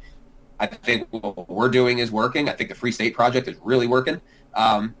 And I think what we're doing is working. I think the Free State Project is really working,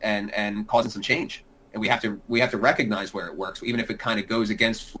 and causing some change. And we have to recognize where it works, even if it kind of goes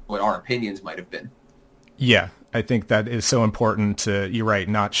against what our opinions might have been. Yeah, I think that is so important to, you're right,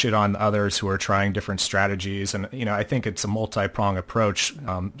 not shit on others who are trying different strategies. And, I think it's a multi-pronged approach,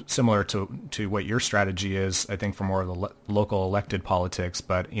 similar to what your strategy is, I think, for more of the local elected politics.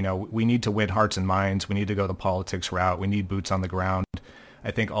 But, we need to win hearts and minds. We need to go the politics route. We need boots on the ground.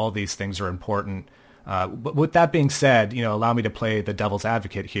 I think all these things are important. But with that being said, allow me to play the devil's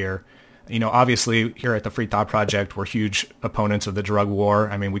advocate here. Obviously, here at the Free Thought Project, we're huge opponents of the drug war.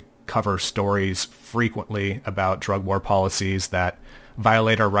 I mean, we cover stories frequently about drug war policies that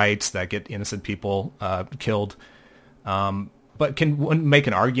violate our rights, that get innocent people killed. But can one make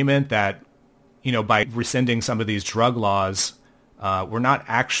an argument that, by rescinding some of these drug laws, we're not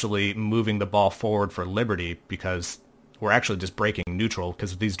actually moving the ball forward for liberty, because we're actually just breaking neutral,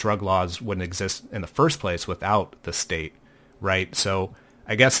 because these drug laws wouldn't exist in the first place without the state, right? So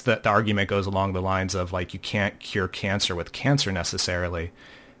I guess the argument goes along the lines of, like, you can't cure cancer with cancer necessarily.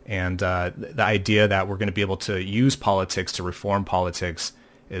 And the idea that we're going to be able to use politics to reform politics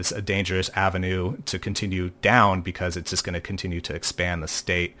is a dangerous avenue to continue down, because it's just going to continue to expand the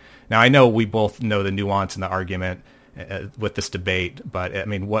state. Now, I know we both know the nuance in the argument with this debate, but I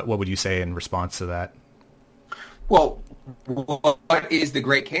mean, what would you say in response to that? Well, what is the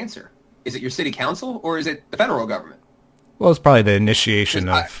great cancer? Is it your city council, or is it the federal government? Well, it's probably the initiation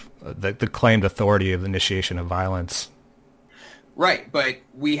of the claimed authority of the initiation of violence. Right, but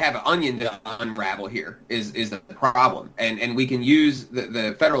we have an onion to unravel here is the problem. And we can use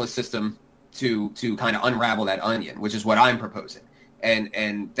the federalist system to kind of unravel that onion, which is what I'm proposing.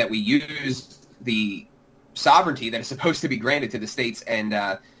 And that we use the sovereignty that is supposed to be granted to the states and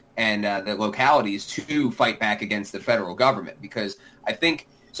the localities to fight back against the federal government. Because I think,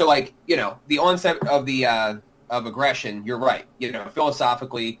 so, like, the onset of the of aggression, you're right.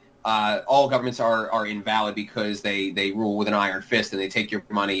 Philosophically, all governments are invalid because they rule with an iron fist and they take your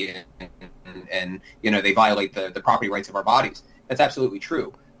money and they violate the property rights of our bodies. That's absolutely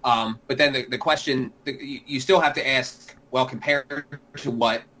true. But then the question, you still have to ask, well, compared to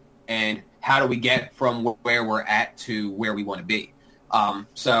what, and how do we get from where we're at to where we want to be?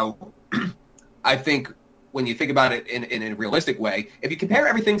 So I think when you think about it in a realistic way, if you compare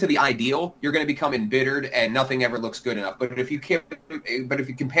everything to the ideal, you're going to become embittered and nothing ever looks good enough. But if you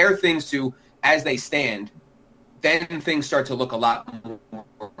compare things to as they stand, then things start to look a lot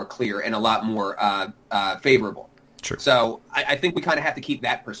more clear and a lot more favorable. True. So I think we kind of have to keep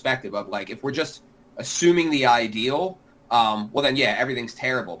that perspective of, like, if we're just assuming the ideal, well then, yeah, everything's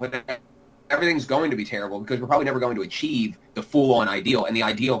terrible. But everything's going to be terrible because we're probably never going to achieve the full-on ideal, and the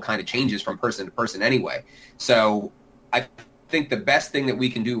ideal kind of changes from person to person anyway. So I think the best thing that we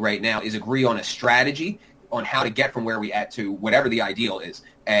can do right now is agree on a strategy on how to get from where we at to whatever the ideal is,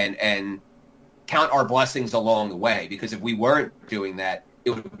 and count our blessings along the way, because if we weren't doing that,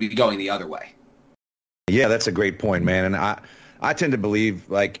 it would be going the other way. Yeah, that's a great point, man. And I tend to believe,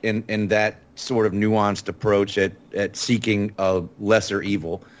 like, in that sort of nuanced approach at seeking a lesser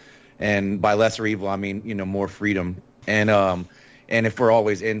evil. And by lesser evil, I mean, more freedom. And if we're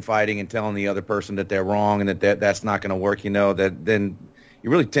always infighting and telling the other person that they're wrong and that's not going to work, then you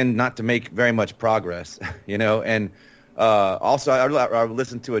really tend not to make very much progress, And also, I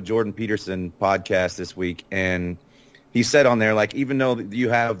listened to a Jordan Peterson podcast this week, and he said on there, like, even though you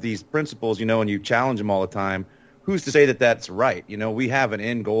have these principles, and you challenge them all the time, who's to say that that's right? We have an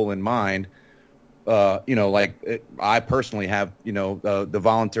end goal in mind. I personally have, the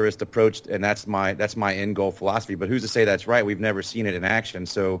voluntarist approach, and that's my end goal philosophy. But who's to say that's right? We've never seen it in action.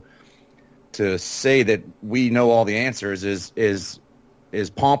 So to say that we know all the answers is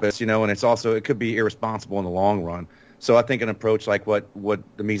pompous, and it could be irresponsible in the long run. So I think an approach like what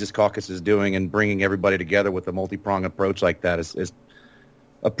the Mises Caucus is doing and bringing everybody together with a multi-pronged approach like that is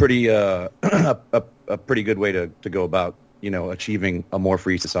a pretty a pretty good way to go about, achieving a more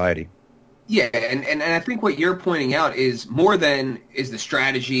free society. Yeah, and I think what you're pointing out is more than is the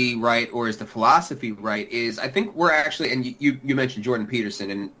strategy right or is the philosophy right, is I think we're actually, and you mentioned Jordan Peterson,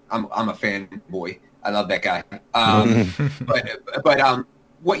 and I'm a fanboy. I love that guy. But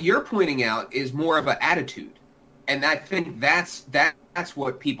what you're pointing out is more of an attitude. And I think that's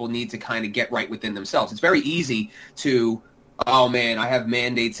what people need to kind of get right within themselves. It's very easy to, oh man, I have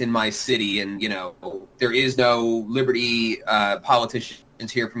mandates in my city, and there is no liberty politicians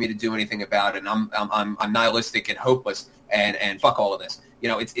here for me to do anything about it. And I'm nihilistic and hopeless, and fuck all of this.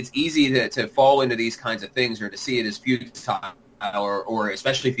 It's easy to fall into these kinds of things or to see it as futile, or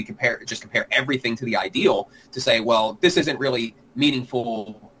especially if you compare everything to the ideal, to say, well, this isn't really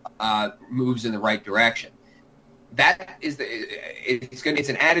meaningful moves in the right direction. That is it's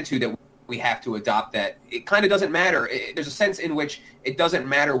an attitude that we have to adopt, that it kind of doesn't matter. There's a sense in which it doesn't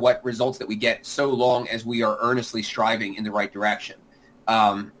matter what results that we get so long as we are earnestly striving in the right direction.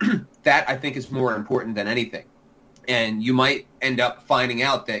 That I think is more important than anything. And you might end up finding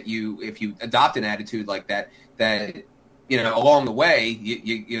out that if you adopt an attitude like that along the way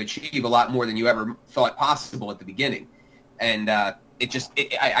you achieve a lot more than you ever thought possible at the beginning. And I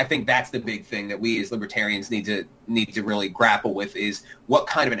think that's the big thing that we as libertarians need to really grapple with, is what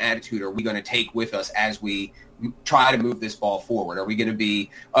kind of an attitude are we going to take with us as we try to move this ball forward? Are we going to be,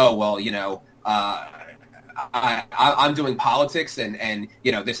 I'm doing politics and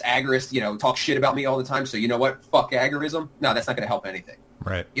this agorist, talks shit about me all the time, so you know what? Fuck agorism. No, that's not going to help anything.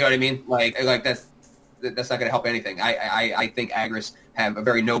 Right. You know what I mean? Like that's not going to help anything. I think agorists have a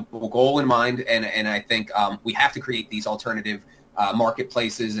very noble goal in mind, and I think we have to create these alternative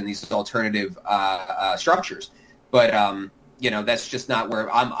marketplaces and these alternative structures. But that's just not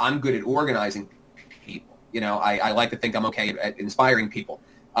where I'm good at organizing people. I like to think I'm okay at inspiring people.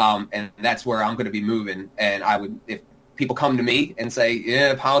 And that's where I'm going to be moving. And I would, if people come to me and say,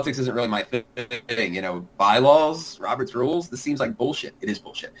 yeah, politics isn't really my thing, bylaws, Robert's rules, this seems like bullshit. It is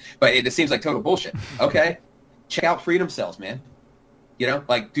bullshit, but it seems like total bullshit. Okay. Check out Freedom Cells, man.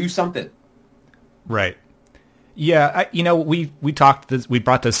 Do something. Right. Yeah, we brought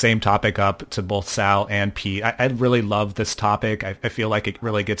the same topic up to both Sal and Pete. I really love this topic. I feel like it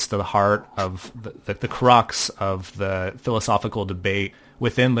really gets to the heart of the crux of the philosophical debate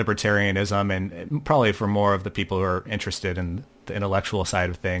within libertarianism, and probably for more of the people who are interested in the intellectual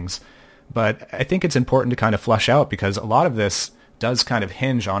side of things. But I think it's important to kind of flesh out, because a lot of this does kind of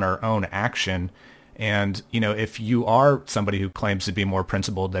hinge on our own action. And, if you are somebody who claims to be more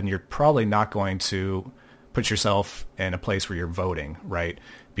principled, then you're probably not going to put yourself in a place where you're voting, right?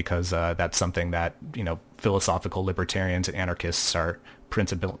 Because that's something that, philosophical libertarians and anarchists are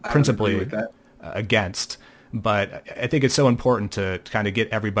principally against. But I think it's so important to kind of get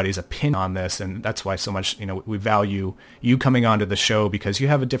everybody's opinion on this, and that's why so much, we value you coming onto the show, because you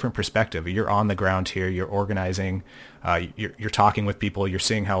have a different perspective. You're on the ground here, you're organizing, you're talking with people, you're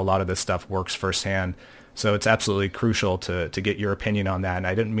seeing how a lot of this stuff works firsthand. So it's absolutely crucial to get your opinion on that. And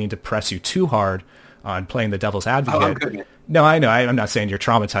I didn't mean to press you too hard on playing the devil's advocate. No, I know. I'm not saying you're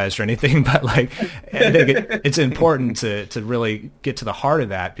traumatized or anything, but I think it's important to really get to the heart of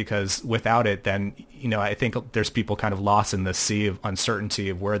that, because without it, then, I think there's people kind of lost in the sea of uncertainty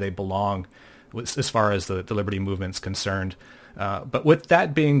of where they belong as far as the liberty movement's concerned. But with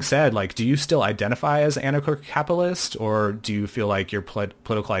that being said, do you still identify as anarcho-capitalist, or do you feel like your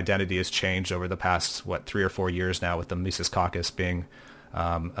political identity has changed over the past, 3 or 4 years now, with the Mises Caucus being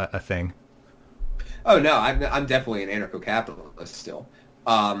a thing? Oh no, I'm definitely an anarcho-capitalist still.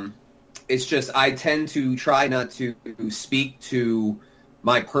 It's just I tend to try not to speak to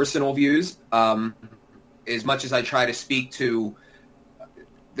my personal views as much as I try to speak to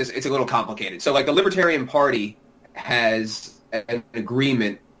this. It's a little complicated. So, the Libertarian Party has an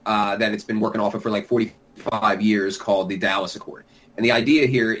agreement that it's been working off of for 45 years called the Dallas Accord, and the idea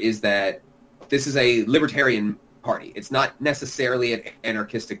here is that this is a libertarian party. It's not necessarily an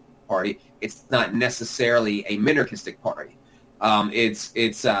anarchistic party. It's not necessarily a minarchistic party.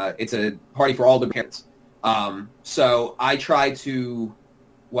 It's a party for all libertarians. So I try to,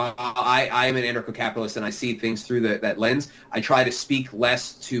 while I am an anarcho-capitalist and I see things through that lens, I try to speak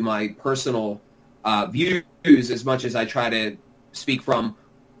less to my personal views as much as I try to speak from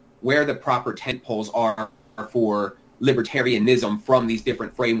where the proper tent poles are for libertarianism from these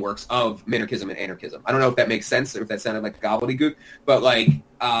different frameworks of minarchism and anarchism. I don't know if that makes sense or if that sounded like gobbledygook, but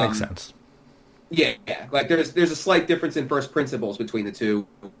makes sense. Yeah, like there's a slight difference in first principles between the two,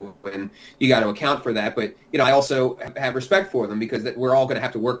 and you got to account for that. But I also have respect for them because we're all going to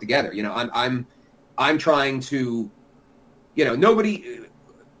have to work together. I'm trying to, nobody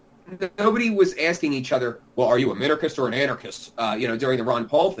was asking each other, well, are you a minarchist or an anarchist? During the Ron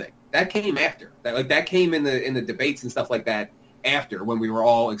Paul thing, that came after. That came in the debates and stuff like that after, when we were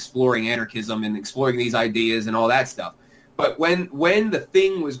all exploring anarchism and exploring these ideas and all that stuff. But when the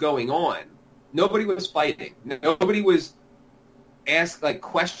thing was going on, nobody was fighting. Nobody was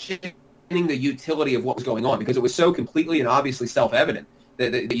questioning the utility of what was going on, because it was so completely and obviously self-evident,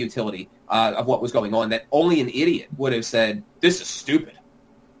 the utility of what was going on, that only an idiot would have said, this is stupid.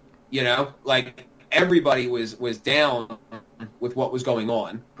 Everybody was down with what was going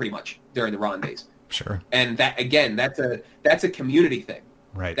on pretty much during the Ron days. Sure. And that, again, that's a community thing.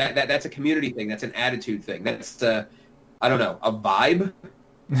 Right. That's a community thing. That's an attitude thing. That's a vibe.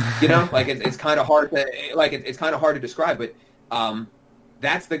 It's kind of hard to it's kind of hard to describe, but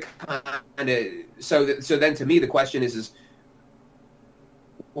that's the kind of so then to me the question is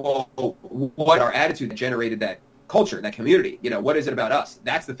well, what our attitude that generated that culture, that community? What is it about us?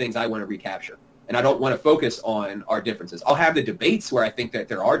 That's the things I want to recapture, and I don't want to focus on our differences. I'll have the debates where I think that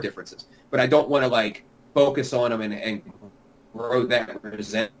there are differences, but I don't want to focus on them and grow that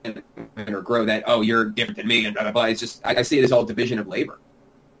resentment or grow that, oh, you're different than me and blah blah blah. It's just I see it as all division of labor.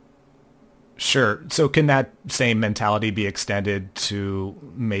 Sure. So can that same mentality be extended to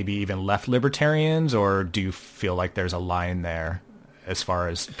maybe even left libertarians, or do you feel like there's a line there as far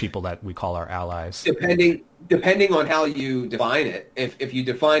as people that we call our allies? Depending on how you define it. If you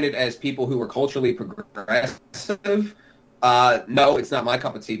define it as people who are culturally progressive, no, it's not my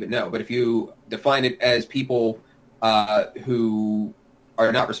cup of tea, but no. But if you define it as people who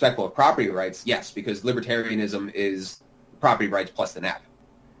are not respectful of property rights, yes, because libertarianism is property rights plus the NAP.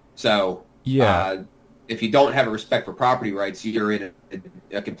 So yeah, if you don't have a respect for property rights, you're in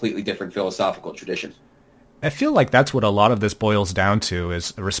a completely different philosophical tradition. I feel like that's what a lot of this boils down to,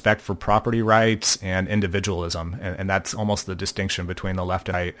 is a respect for property rights and individualism. And that's almost the distinction between the left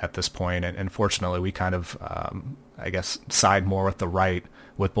and right at this point. And fortunately, we kind of, side more with the right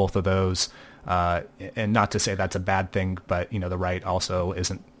with both of those. And not to say that's a bad thing, but, the right also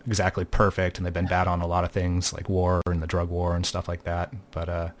isn't exactly perfect. And they've been bad on a lot of things like war and the drug war and stuff like that.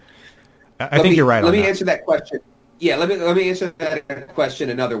 But I think you're right. Let me answer that question. Yeah, let me answer that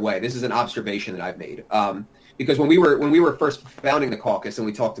question another way. This is an observation that I've made. Because when we were first founding the caucus and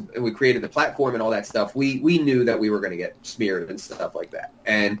we created the platform and all that stuff, we knew that we were going to get smeared and stuff like that.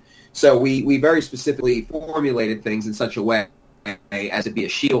 And so we very specifically formulated things in such a way as to be a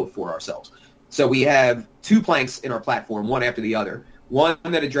shield for ourselves. So we have two planks in our platform, one after the other. One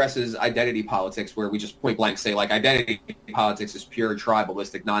that addresses identity politics, where we just point blank say, identity politics is pure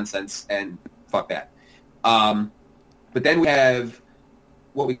tribalistic nonsense and fuck that. But then we have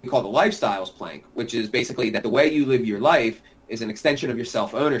what we call the lifestyles plank, which is basically that the way you live your life is an extension of your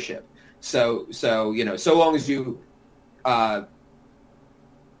self-ownership. So long as you abide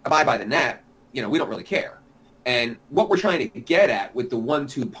by the NAP, we don't really care. And what we're trying to get at with the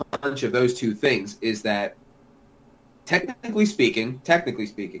 1-2 punch of those two things is that technically speaking,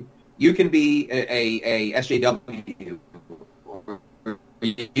 you can be a SJW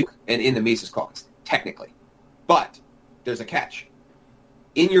and in the Mises Caucus, technically. But there's a catch.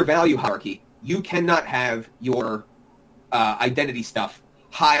 In your value hierarchy, you cannot have your identity stuff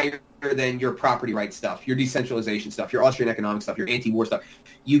higher than your property rights stuff, your decentralization stuff, your Austrian economic stuff, your anti-war stuff.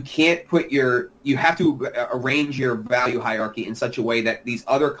 You can't you have to arrange your value hierarchy in such a way that these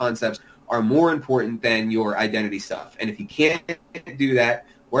other concepts are more important than your identity stuff. And if you can't do that,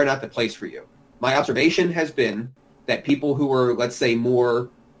 we're not the place for you. My observation has been that people who are, let's say, more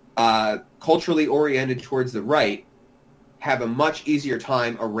culturally oriented towards the right have a much easier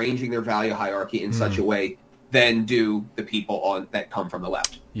time arranging their value hierarchy in such a way than do the people that come from the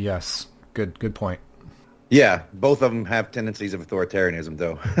left. Yes. Good point. Yeah, both of them have tendencies of authoritarianism,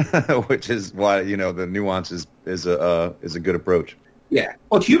 though, which is why, the nuance is a good approach. Yeah.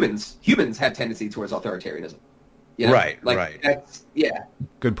 Well, humans have tendency towards authoritarianism. Right. That's, yeah.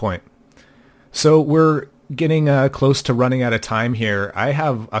 Good point. So we're getting close to running out of time here. I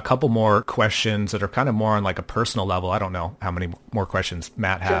have a couple more questions that are kind of more on a personal level. I don't know how many more questions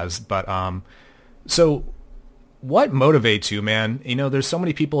Matt has, but so what motivates you, man? There's so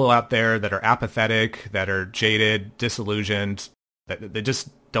many people out there that are apathetic, that are jaded, disillusioned, that they just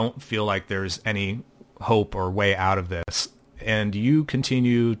don't feel like there's any hope or way out of this. And you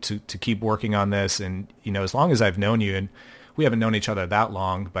continue to keep working on this. And, as long as I've known you, and we haven't known each other that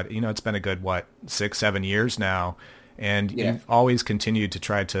long, but, it's been a good, 6-7 years now. And you've always continued to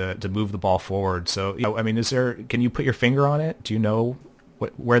try to move the ball forward. So, I mean, can you put your finger on it? Do you know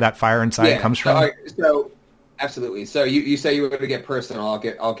where that fire inside comes from? So absolutely. So you say you were going to get personal.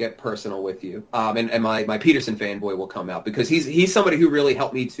 I'll get personal with you. And my Peterson fanboy will come out because he's somebody who really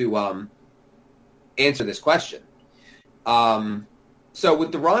helped me to answer this question. So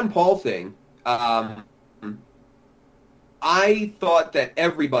with the Ron Paul thing, I thought that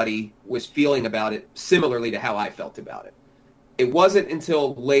everybody was feeling about it similarly to how I felt about it. It wasn't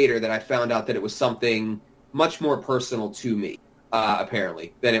until later that I found out that it was something much more personal to me,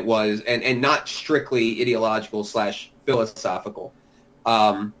 apparently, than it was, and not strictly ideological / philosophical.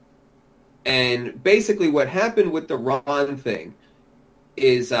 And basically what happened with the Ron thing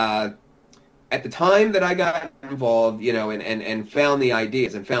is at the time that I got involved, and found the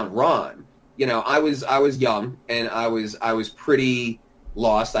ideas and found Ron, I was young and I was pretty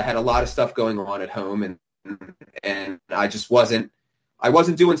lost. I had a lot of stuff going on at home and I just wasn't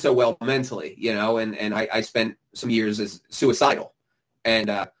doing so well mentally, and I spent some years as suicidal. And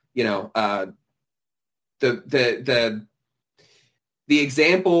the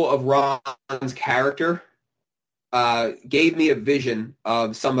example of Ron's character gave me a vision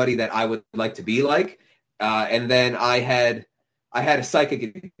of somebody that I would like to be like. And then I had a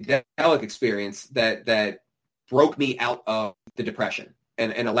psychedelic experience that broke me out of the depression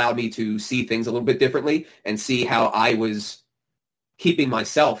and allowed me to see things a little bit differently and see how I was keeping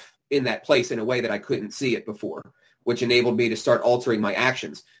myself in that place in a way that I couldn't see it before, which enabled me to start altering my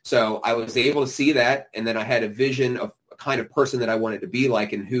actions. So I was able to see that, and then I had a vision of a kind of person that I wanted to be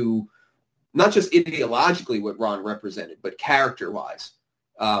like, and who, not just ideologically what Ron represented, but character-wise,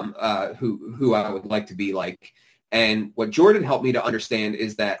 who I would like to be like. And what Jordan helped me to understand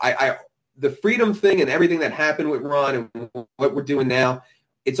is that the freedom thing and everything that happened with Ron and what we're doing now,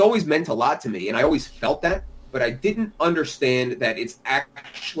 it's always meant a lot to me, and I always felt that, but I didn't understand that it's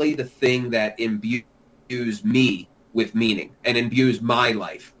actually the thing that imbues me with meaning and imbues my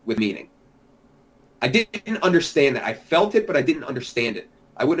life with meaning. I didn't understand that. I felt it, but I didn't understand it.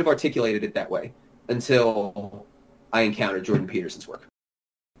 I wouldn't have articulated it that way until I encountered Jordan Peterson's work.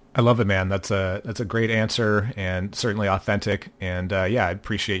 I love it, man. That's a great answer and certainly authentic. And I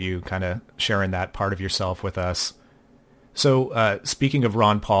appreciate you kind of sharing that part of yourself with us. So speaking of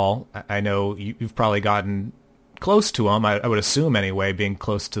Ron Paul, I know you've probably gotten close to him, I would assume anyway, being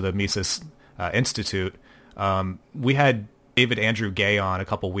close to the Mises Institute. We had David Andrew Gay on a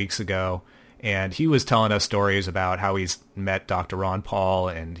couple weeks ago, and he was telling us stories about how he's met Dr. Ron Paul,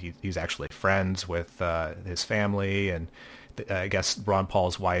 and he's actually friends with his family, and I guess Ron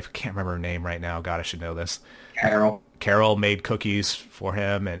Paul's wife, can't remember her name right now. God, I should know this. Carol made cookies for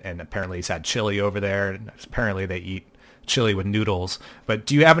him, and apparently he's had chili over there, and apparently they eat chili with noodles. But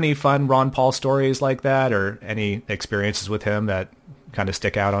do you have any fun Ron Paul stories like that, or any experiences with him that kind of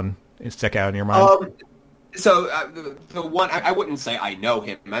stick out in your mind? So the one, I wouldn't say I know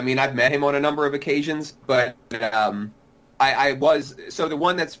him. I mean, I've met him on a number of occasions, but the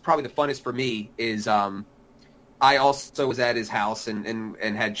one that's probably the funnest for me is I also was at his house and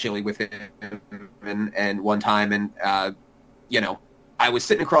had chili with him and one time, and I was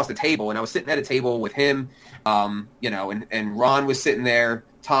sitting across the table, and I was sitting at a table with him, and Ron was sitting there,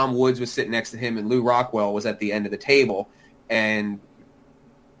 Tom Woods was sitting next to him, and Lou Rockwell was at the end of the table, and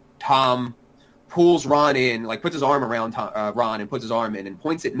Tom pulls Ron in, like puts his arm around Ron and puts his arm in and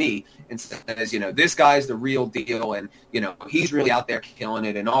points at me and says, this guy's the real deal, and he's really out there killing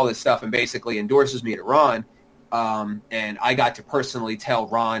it and all this stuff, and basically endorses me to Ron. And I got to personally tell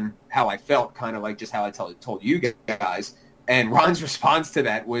Ron how I felt, kind of like just how I told you guys. And Ron's response to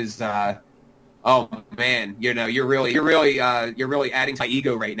that was, "Oh man, you're really adding to my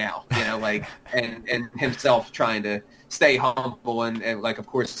ego right now." And himself trying to stay humble and like, of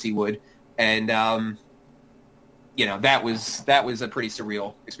course he would. And that was a pretty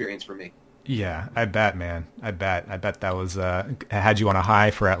surreal experience for me. Yeah, I bet, man. I bet that was had you on a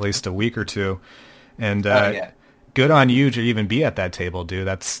high for at least a week or two. And good on you to even be at that table, dude.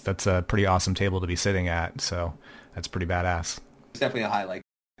 That's a pretty awesome table to be sitting at. So that's pretty badass. It's definitely a highlight.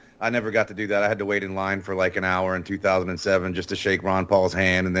 I never got to do that. I had to wait in line for like an hour in 2007 just to shake Ron Paul's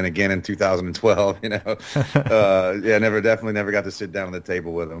hand, and then again in 2012. Definitely never got to sit down at the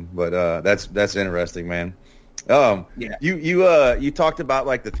table with him. But that's interesting, man. You talked about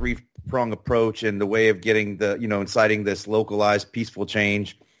like the three-prong approach and the way of getting inciting this localized peaceful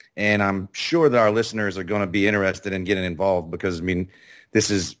change. And I'm sure that our listeners are going to be interested in getting involved because, I mean, this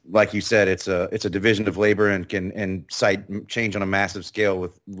is, like you said, it's a division of labor and can incite change on a massive scale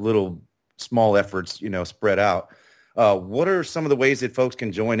with little small efforts, spread out. What are some of the ways that folks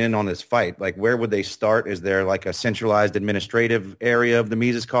can join in on this fight? Like, where would they start? Is there like a centralized administrative area of the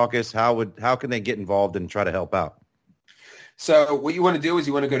Mises Caucus? How can they get involved and try to help out? So what you want to do is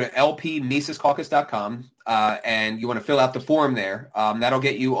you want to go to lpmisescaucus.com and you want to fill out the form there. That'll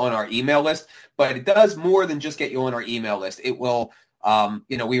get you on our email list, but it does more than just get you on our email list. It will,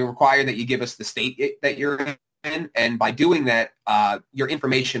 we require that you give us the state that you're in, and by doing that, your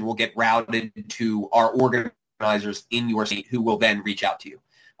information will get routed to our organizers in your state who will then reach out to you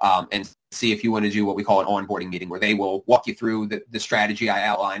and see if you want to do what we call an onboarding meeting, where they will walk you through the strategy I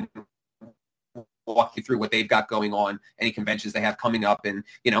outlined, walk you through what they've got going on, any conventions they have coming up, and,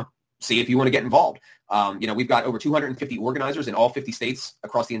 see if you want to get involved. We've got over 250 organizers in all 50 states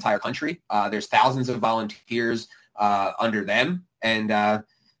across the entire country. There's thousands of volunteers under them. And,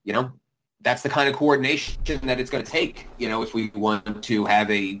 that's the kind of coordination that it's going to take, if we want to have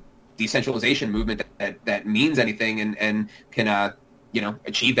a decentralization movement that means anything and can,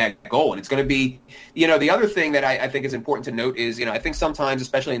 achieve that goal. And it's going to be, the other thing that I think is important to note is, I think sometimes,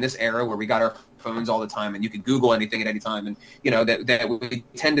 especially in this era where we got our phones all the time and you can Google anything at any time, and, that we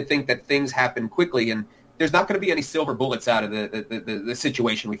tend to think that things happen quickly, and there's not going to be any silver bullets out of the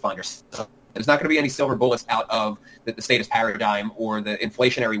situation we find ourselves. There's not going to be any silver bullets out of the status paradigm or the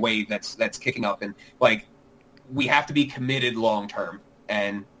inflationary wave that's kicking up. And, we have to be committed long term,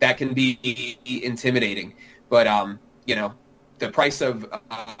 and that can be intimidating. But, the price of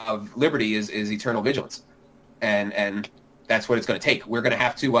liberty is eternal vigilance, and that's what it's going to take. We're going to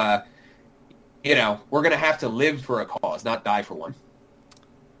have to, we're going to have to live for a cause, not die for one.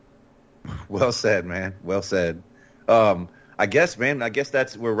 Well said, man. Well said. I guess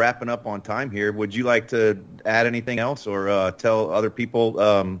we're wrapping up on time here. Would you like to add anything else or tell other people,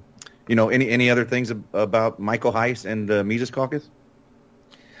 any other things about Michael Heise and the Mises Caucus?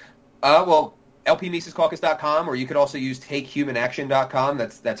 Well, lpmisescaucus.com, or you could also use takehumanaction.com.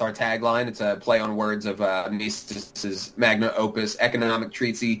 That's our tagline. It's a play on words of Mises' magna opus, economic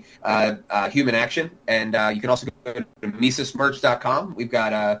treatise, Human Action. And you can also go to misesmerch.com. We've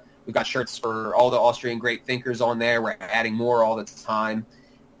got shirts for all the Austrian great thinkers on there. We're adding more all the time.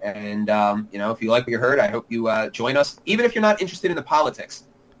 And, if you like what you heard, I hope you join us. Even if you're not interested in the politics,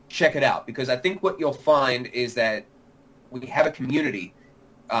 check it out. Because I think what you'll find is that we have a community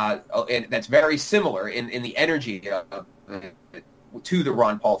and that's very similar in the energy to the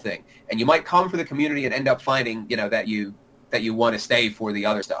Ron Paul thing. And you might come for the community and end up finding, that you want to stay for the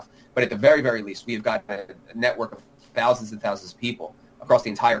other stuff. But at the very, very least, we've got a network of thousands and thousands of people across the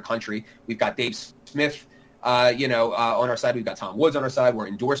entire country. We've got Dave Smith, on our side. We've got Tom Woods on our side. We're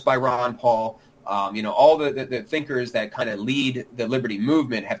endorsed by Ron Paul. All the thinkers that kind of lead the liberty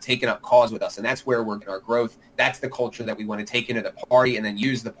movement have taken up cause with us, and that's where we're getting our growth. That's the culture that we want to take into the party, and then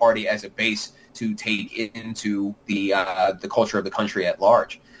use the party as a base to take into the culture of the country at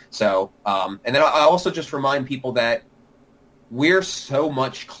large. So, and then I also just remind people that we're so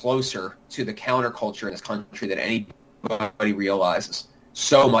much closer to the counterculture in this country than anybody realizes.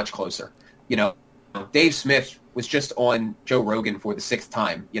 So much closer. Dave Smith was just on Joe Rogan for the 6th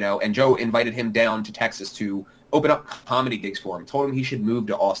time, and Joe invited him down to Texas to open up comedy gigs for him, told him he should move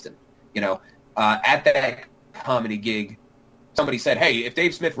to Austin. At that comedy gig, somebody said, hey, if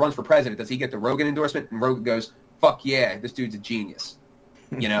Dave Smith runs for president, does he get the Rogan endorsement? And Rogan goes, fuck yeah, this dude's a genius.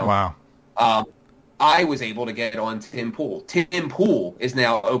 Wow. I was able to get on Tim Pool. Tim Pool is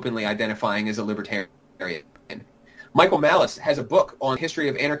now openly identifying as a libertarian. Michael Malice has a book on history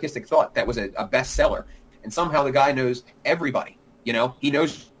of anarchistic thought that was a bestseller, and somehow the guy knows everybody. He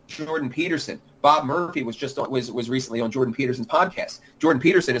knows Jordan Peterson. Bob Murphy was recently on Jordan Peterson's podcast. Jordan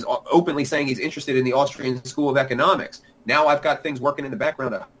Peterson is openly saying he's interested in the Austrian School of Economics. Now I've got things working in the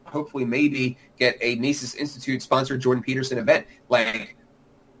background to hopefully maybe get a Mises Institute sponsored Jordan Peterson event.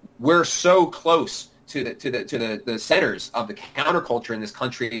 We're so close to the centers of the counterculture in this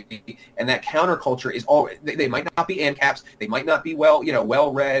country, and that counterculture is all. They might not be ANCAPs, they might not be well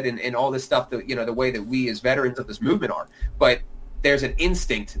read and all this stuff that the way that we as veterans of this movement are, but there's an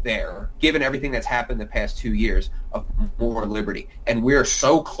instinct there, given everything that's happened the past 2 years, of more liberty, and we're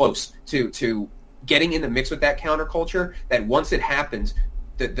so close to getting in the mix with that counterculture that once it happens,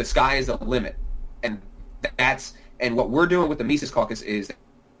 the sky is the limit, and what we're doing with the Mises Caucus is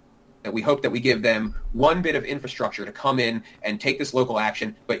that we hope that we give them one bit of infrastructure to come in and take this local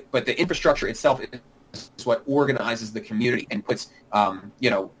action, but the infrastructure itself is what organizes the community and puts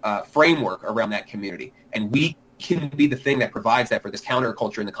framework around that community, and we can be the thing that provides that for this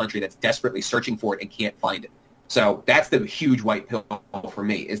counterculture in the country that's desperately searching for it and can't find it. So that's the huge white pill for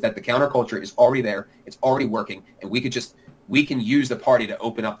me, is that the counterculture is already there, it's already working, and we can use the party to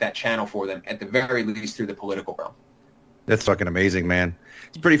open up that channel for them, at the very least through the political realm. That's fucking amazing, man.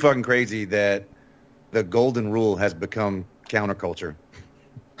 It's pretty fucking crazy that the golden rule has become counterculture.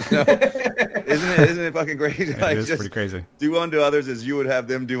 Isn't it fucking crazy? It is pretty crazy. Do unto others as you would have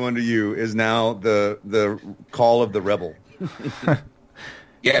them do unto you is now the call of the rebel.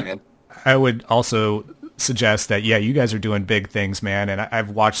 Yeah, man. I would also suggest that, yeah, you guys are doing big things, man, and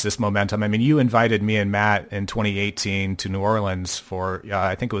I've watched this momentum. I mean, you invited me and Matt in 2018 to New Orleans for,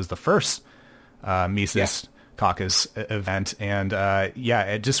 I think it was the first Mises Caucus event, and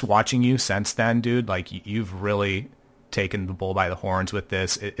just watching you since then, dude, like you've really taken the bull by the horns with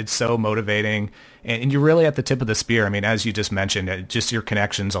this. It's so motivating, and you're really at the tip of the spear. I mean, as you just mentioned, just your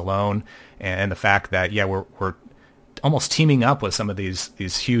connections alone, and the fact that we're almost teaming up with some of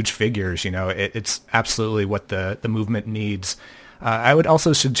these huge figures. You know, it's absolutely what the movement needs. I would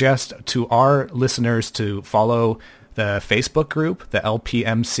also suggest to our listeners to follow the Facebook group, the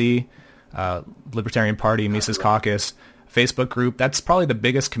LPMC, Libertarian Party Mises Caucus Facebook group. That's probably the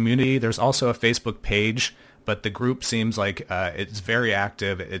biggest community. There's also a Facebook page, but the group seems like it's very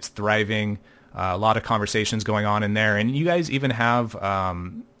active. It's thriving. A lot of conversations going on in there, and you guys even have a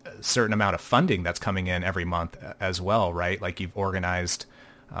certain amount of funding that's coming in every month as well, right? Like you've organized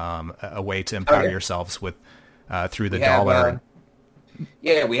a way to empower yourselves with through the dollar.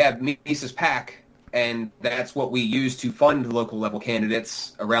 We have Mises PAC, and that's what we use to fund local level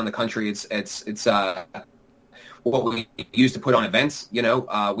candidates around the country. It's what we use to put on events. You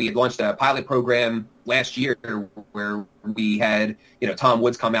know, we had launched a pilot program last year where we had, Tom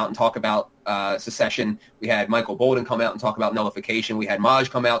Woods come out and talk about secession. We had Michael Bolden come out and talk about nullification. We had Maj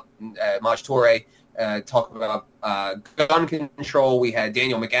come out, Maj Toure, talk about gun control. We had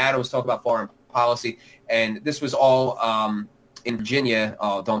Daniel McAdams talk about foreign policy. And this was all in Virginia.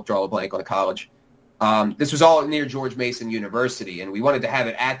 Oh, don't draw a blank on the college. This was all near George Mason University, and we wanted to have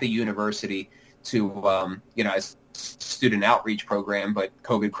it at the university to, as student outreach program, but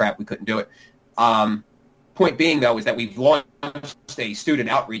COVID crap, we couldn't do it. Point being, though, is that we've launched a student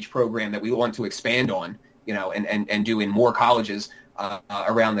outreach program that we want to expand on, and do in more colleges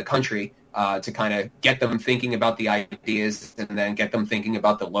around the country to kind of get them thinking about the ideas and then get them thinking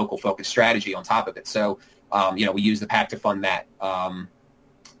about the local focus strategy on top of it. So, we use the PAC to fund that.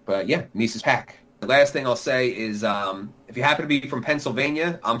 But yeah, Mises PAC. The last thing I'll say is if you happen to be from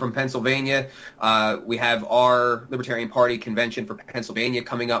Pennsylvania, I'm from Pennsylvania. We have our Libertarian Party convention for Pennsylvania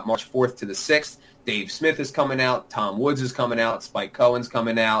coming up March 4th to the 6th. Dave Smith is coming out. Tom Woods is coming out. Spike Cohen's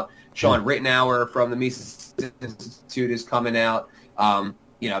coming out. Sean Rittenauer from the Mises Institute is coming out.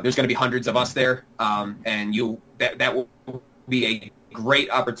 There's going to be hundreds of us there, and that will be a great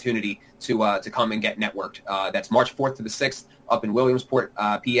opportunity to come and get networked. That's March 4th to the 6th up in Williamsport,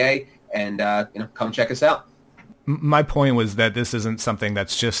 PA. And, come check us out. My point was that this isn't something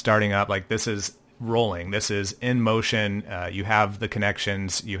that's just starting up. Like, this is rolling. This is in motion. You have the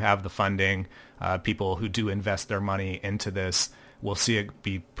connections. You have the funding. People who do invest their money into this will see it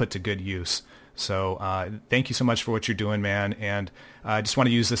be put to good use. So thank you so much for what you're doing, man. And I just want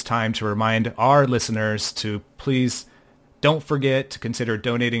to use this time to remind our listeners to please don't forget to consider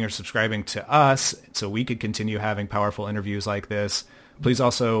donating or subscribing to us so we could continue having powerful interviews like this. Please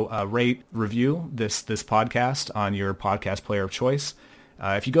also rate, review this podcast on your podcast player of choice.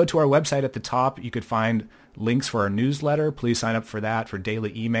 If you go to our website at the top, you could find links for our newsletter. Please sign up for that for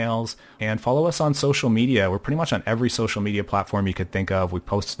daily emails. And follow us on social media. We're pretty much on every social media platform you could think of. We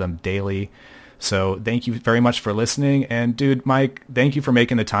post them daily. So thank you very much for listening. And dude, Mike, thank you for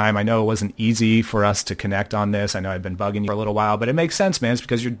making the time. I know it wasn't easy for us to connect on this. I know I've been bugging you for a little while, but it makes sense, man. It's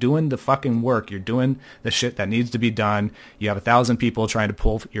because you're doing the fucking work. You're doing the shit that needs to be done. You have 1,000 people trying to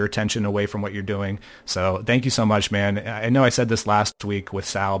pull your attention away from what you're doing. So thank you so much, man. I know I said this last week with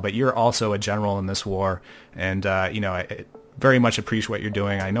Sal, but you're also a general in this war. And, I very much appreciate what you're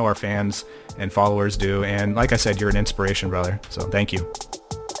doing. I know our fans and followers do. And like I said, you're an inspiration, brother. So thank you.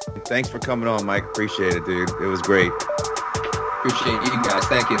 Thanks for coming on, Mike. Appreciate it, dude. It was great. Appreciate you guys.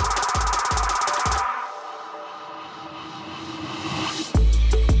 Thank you.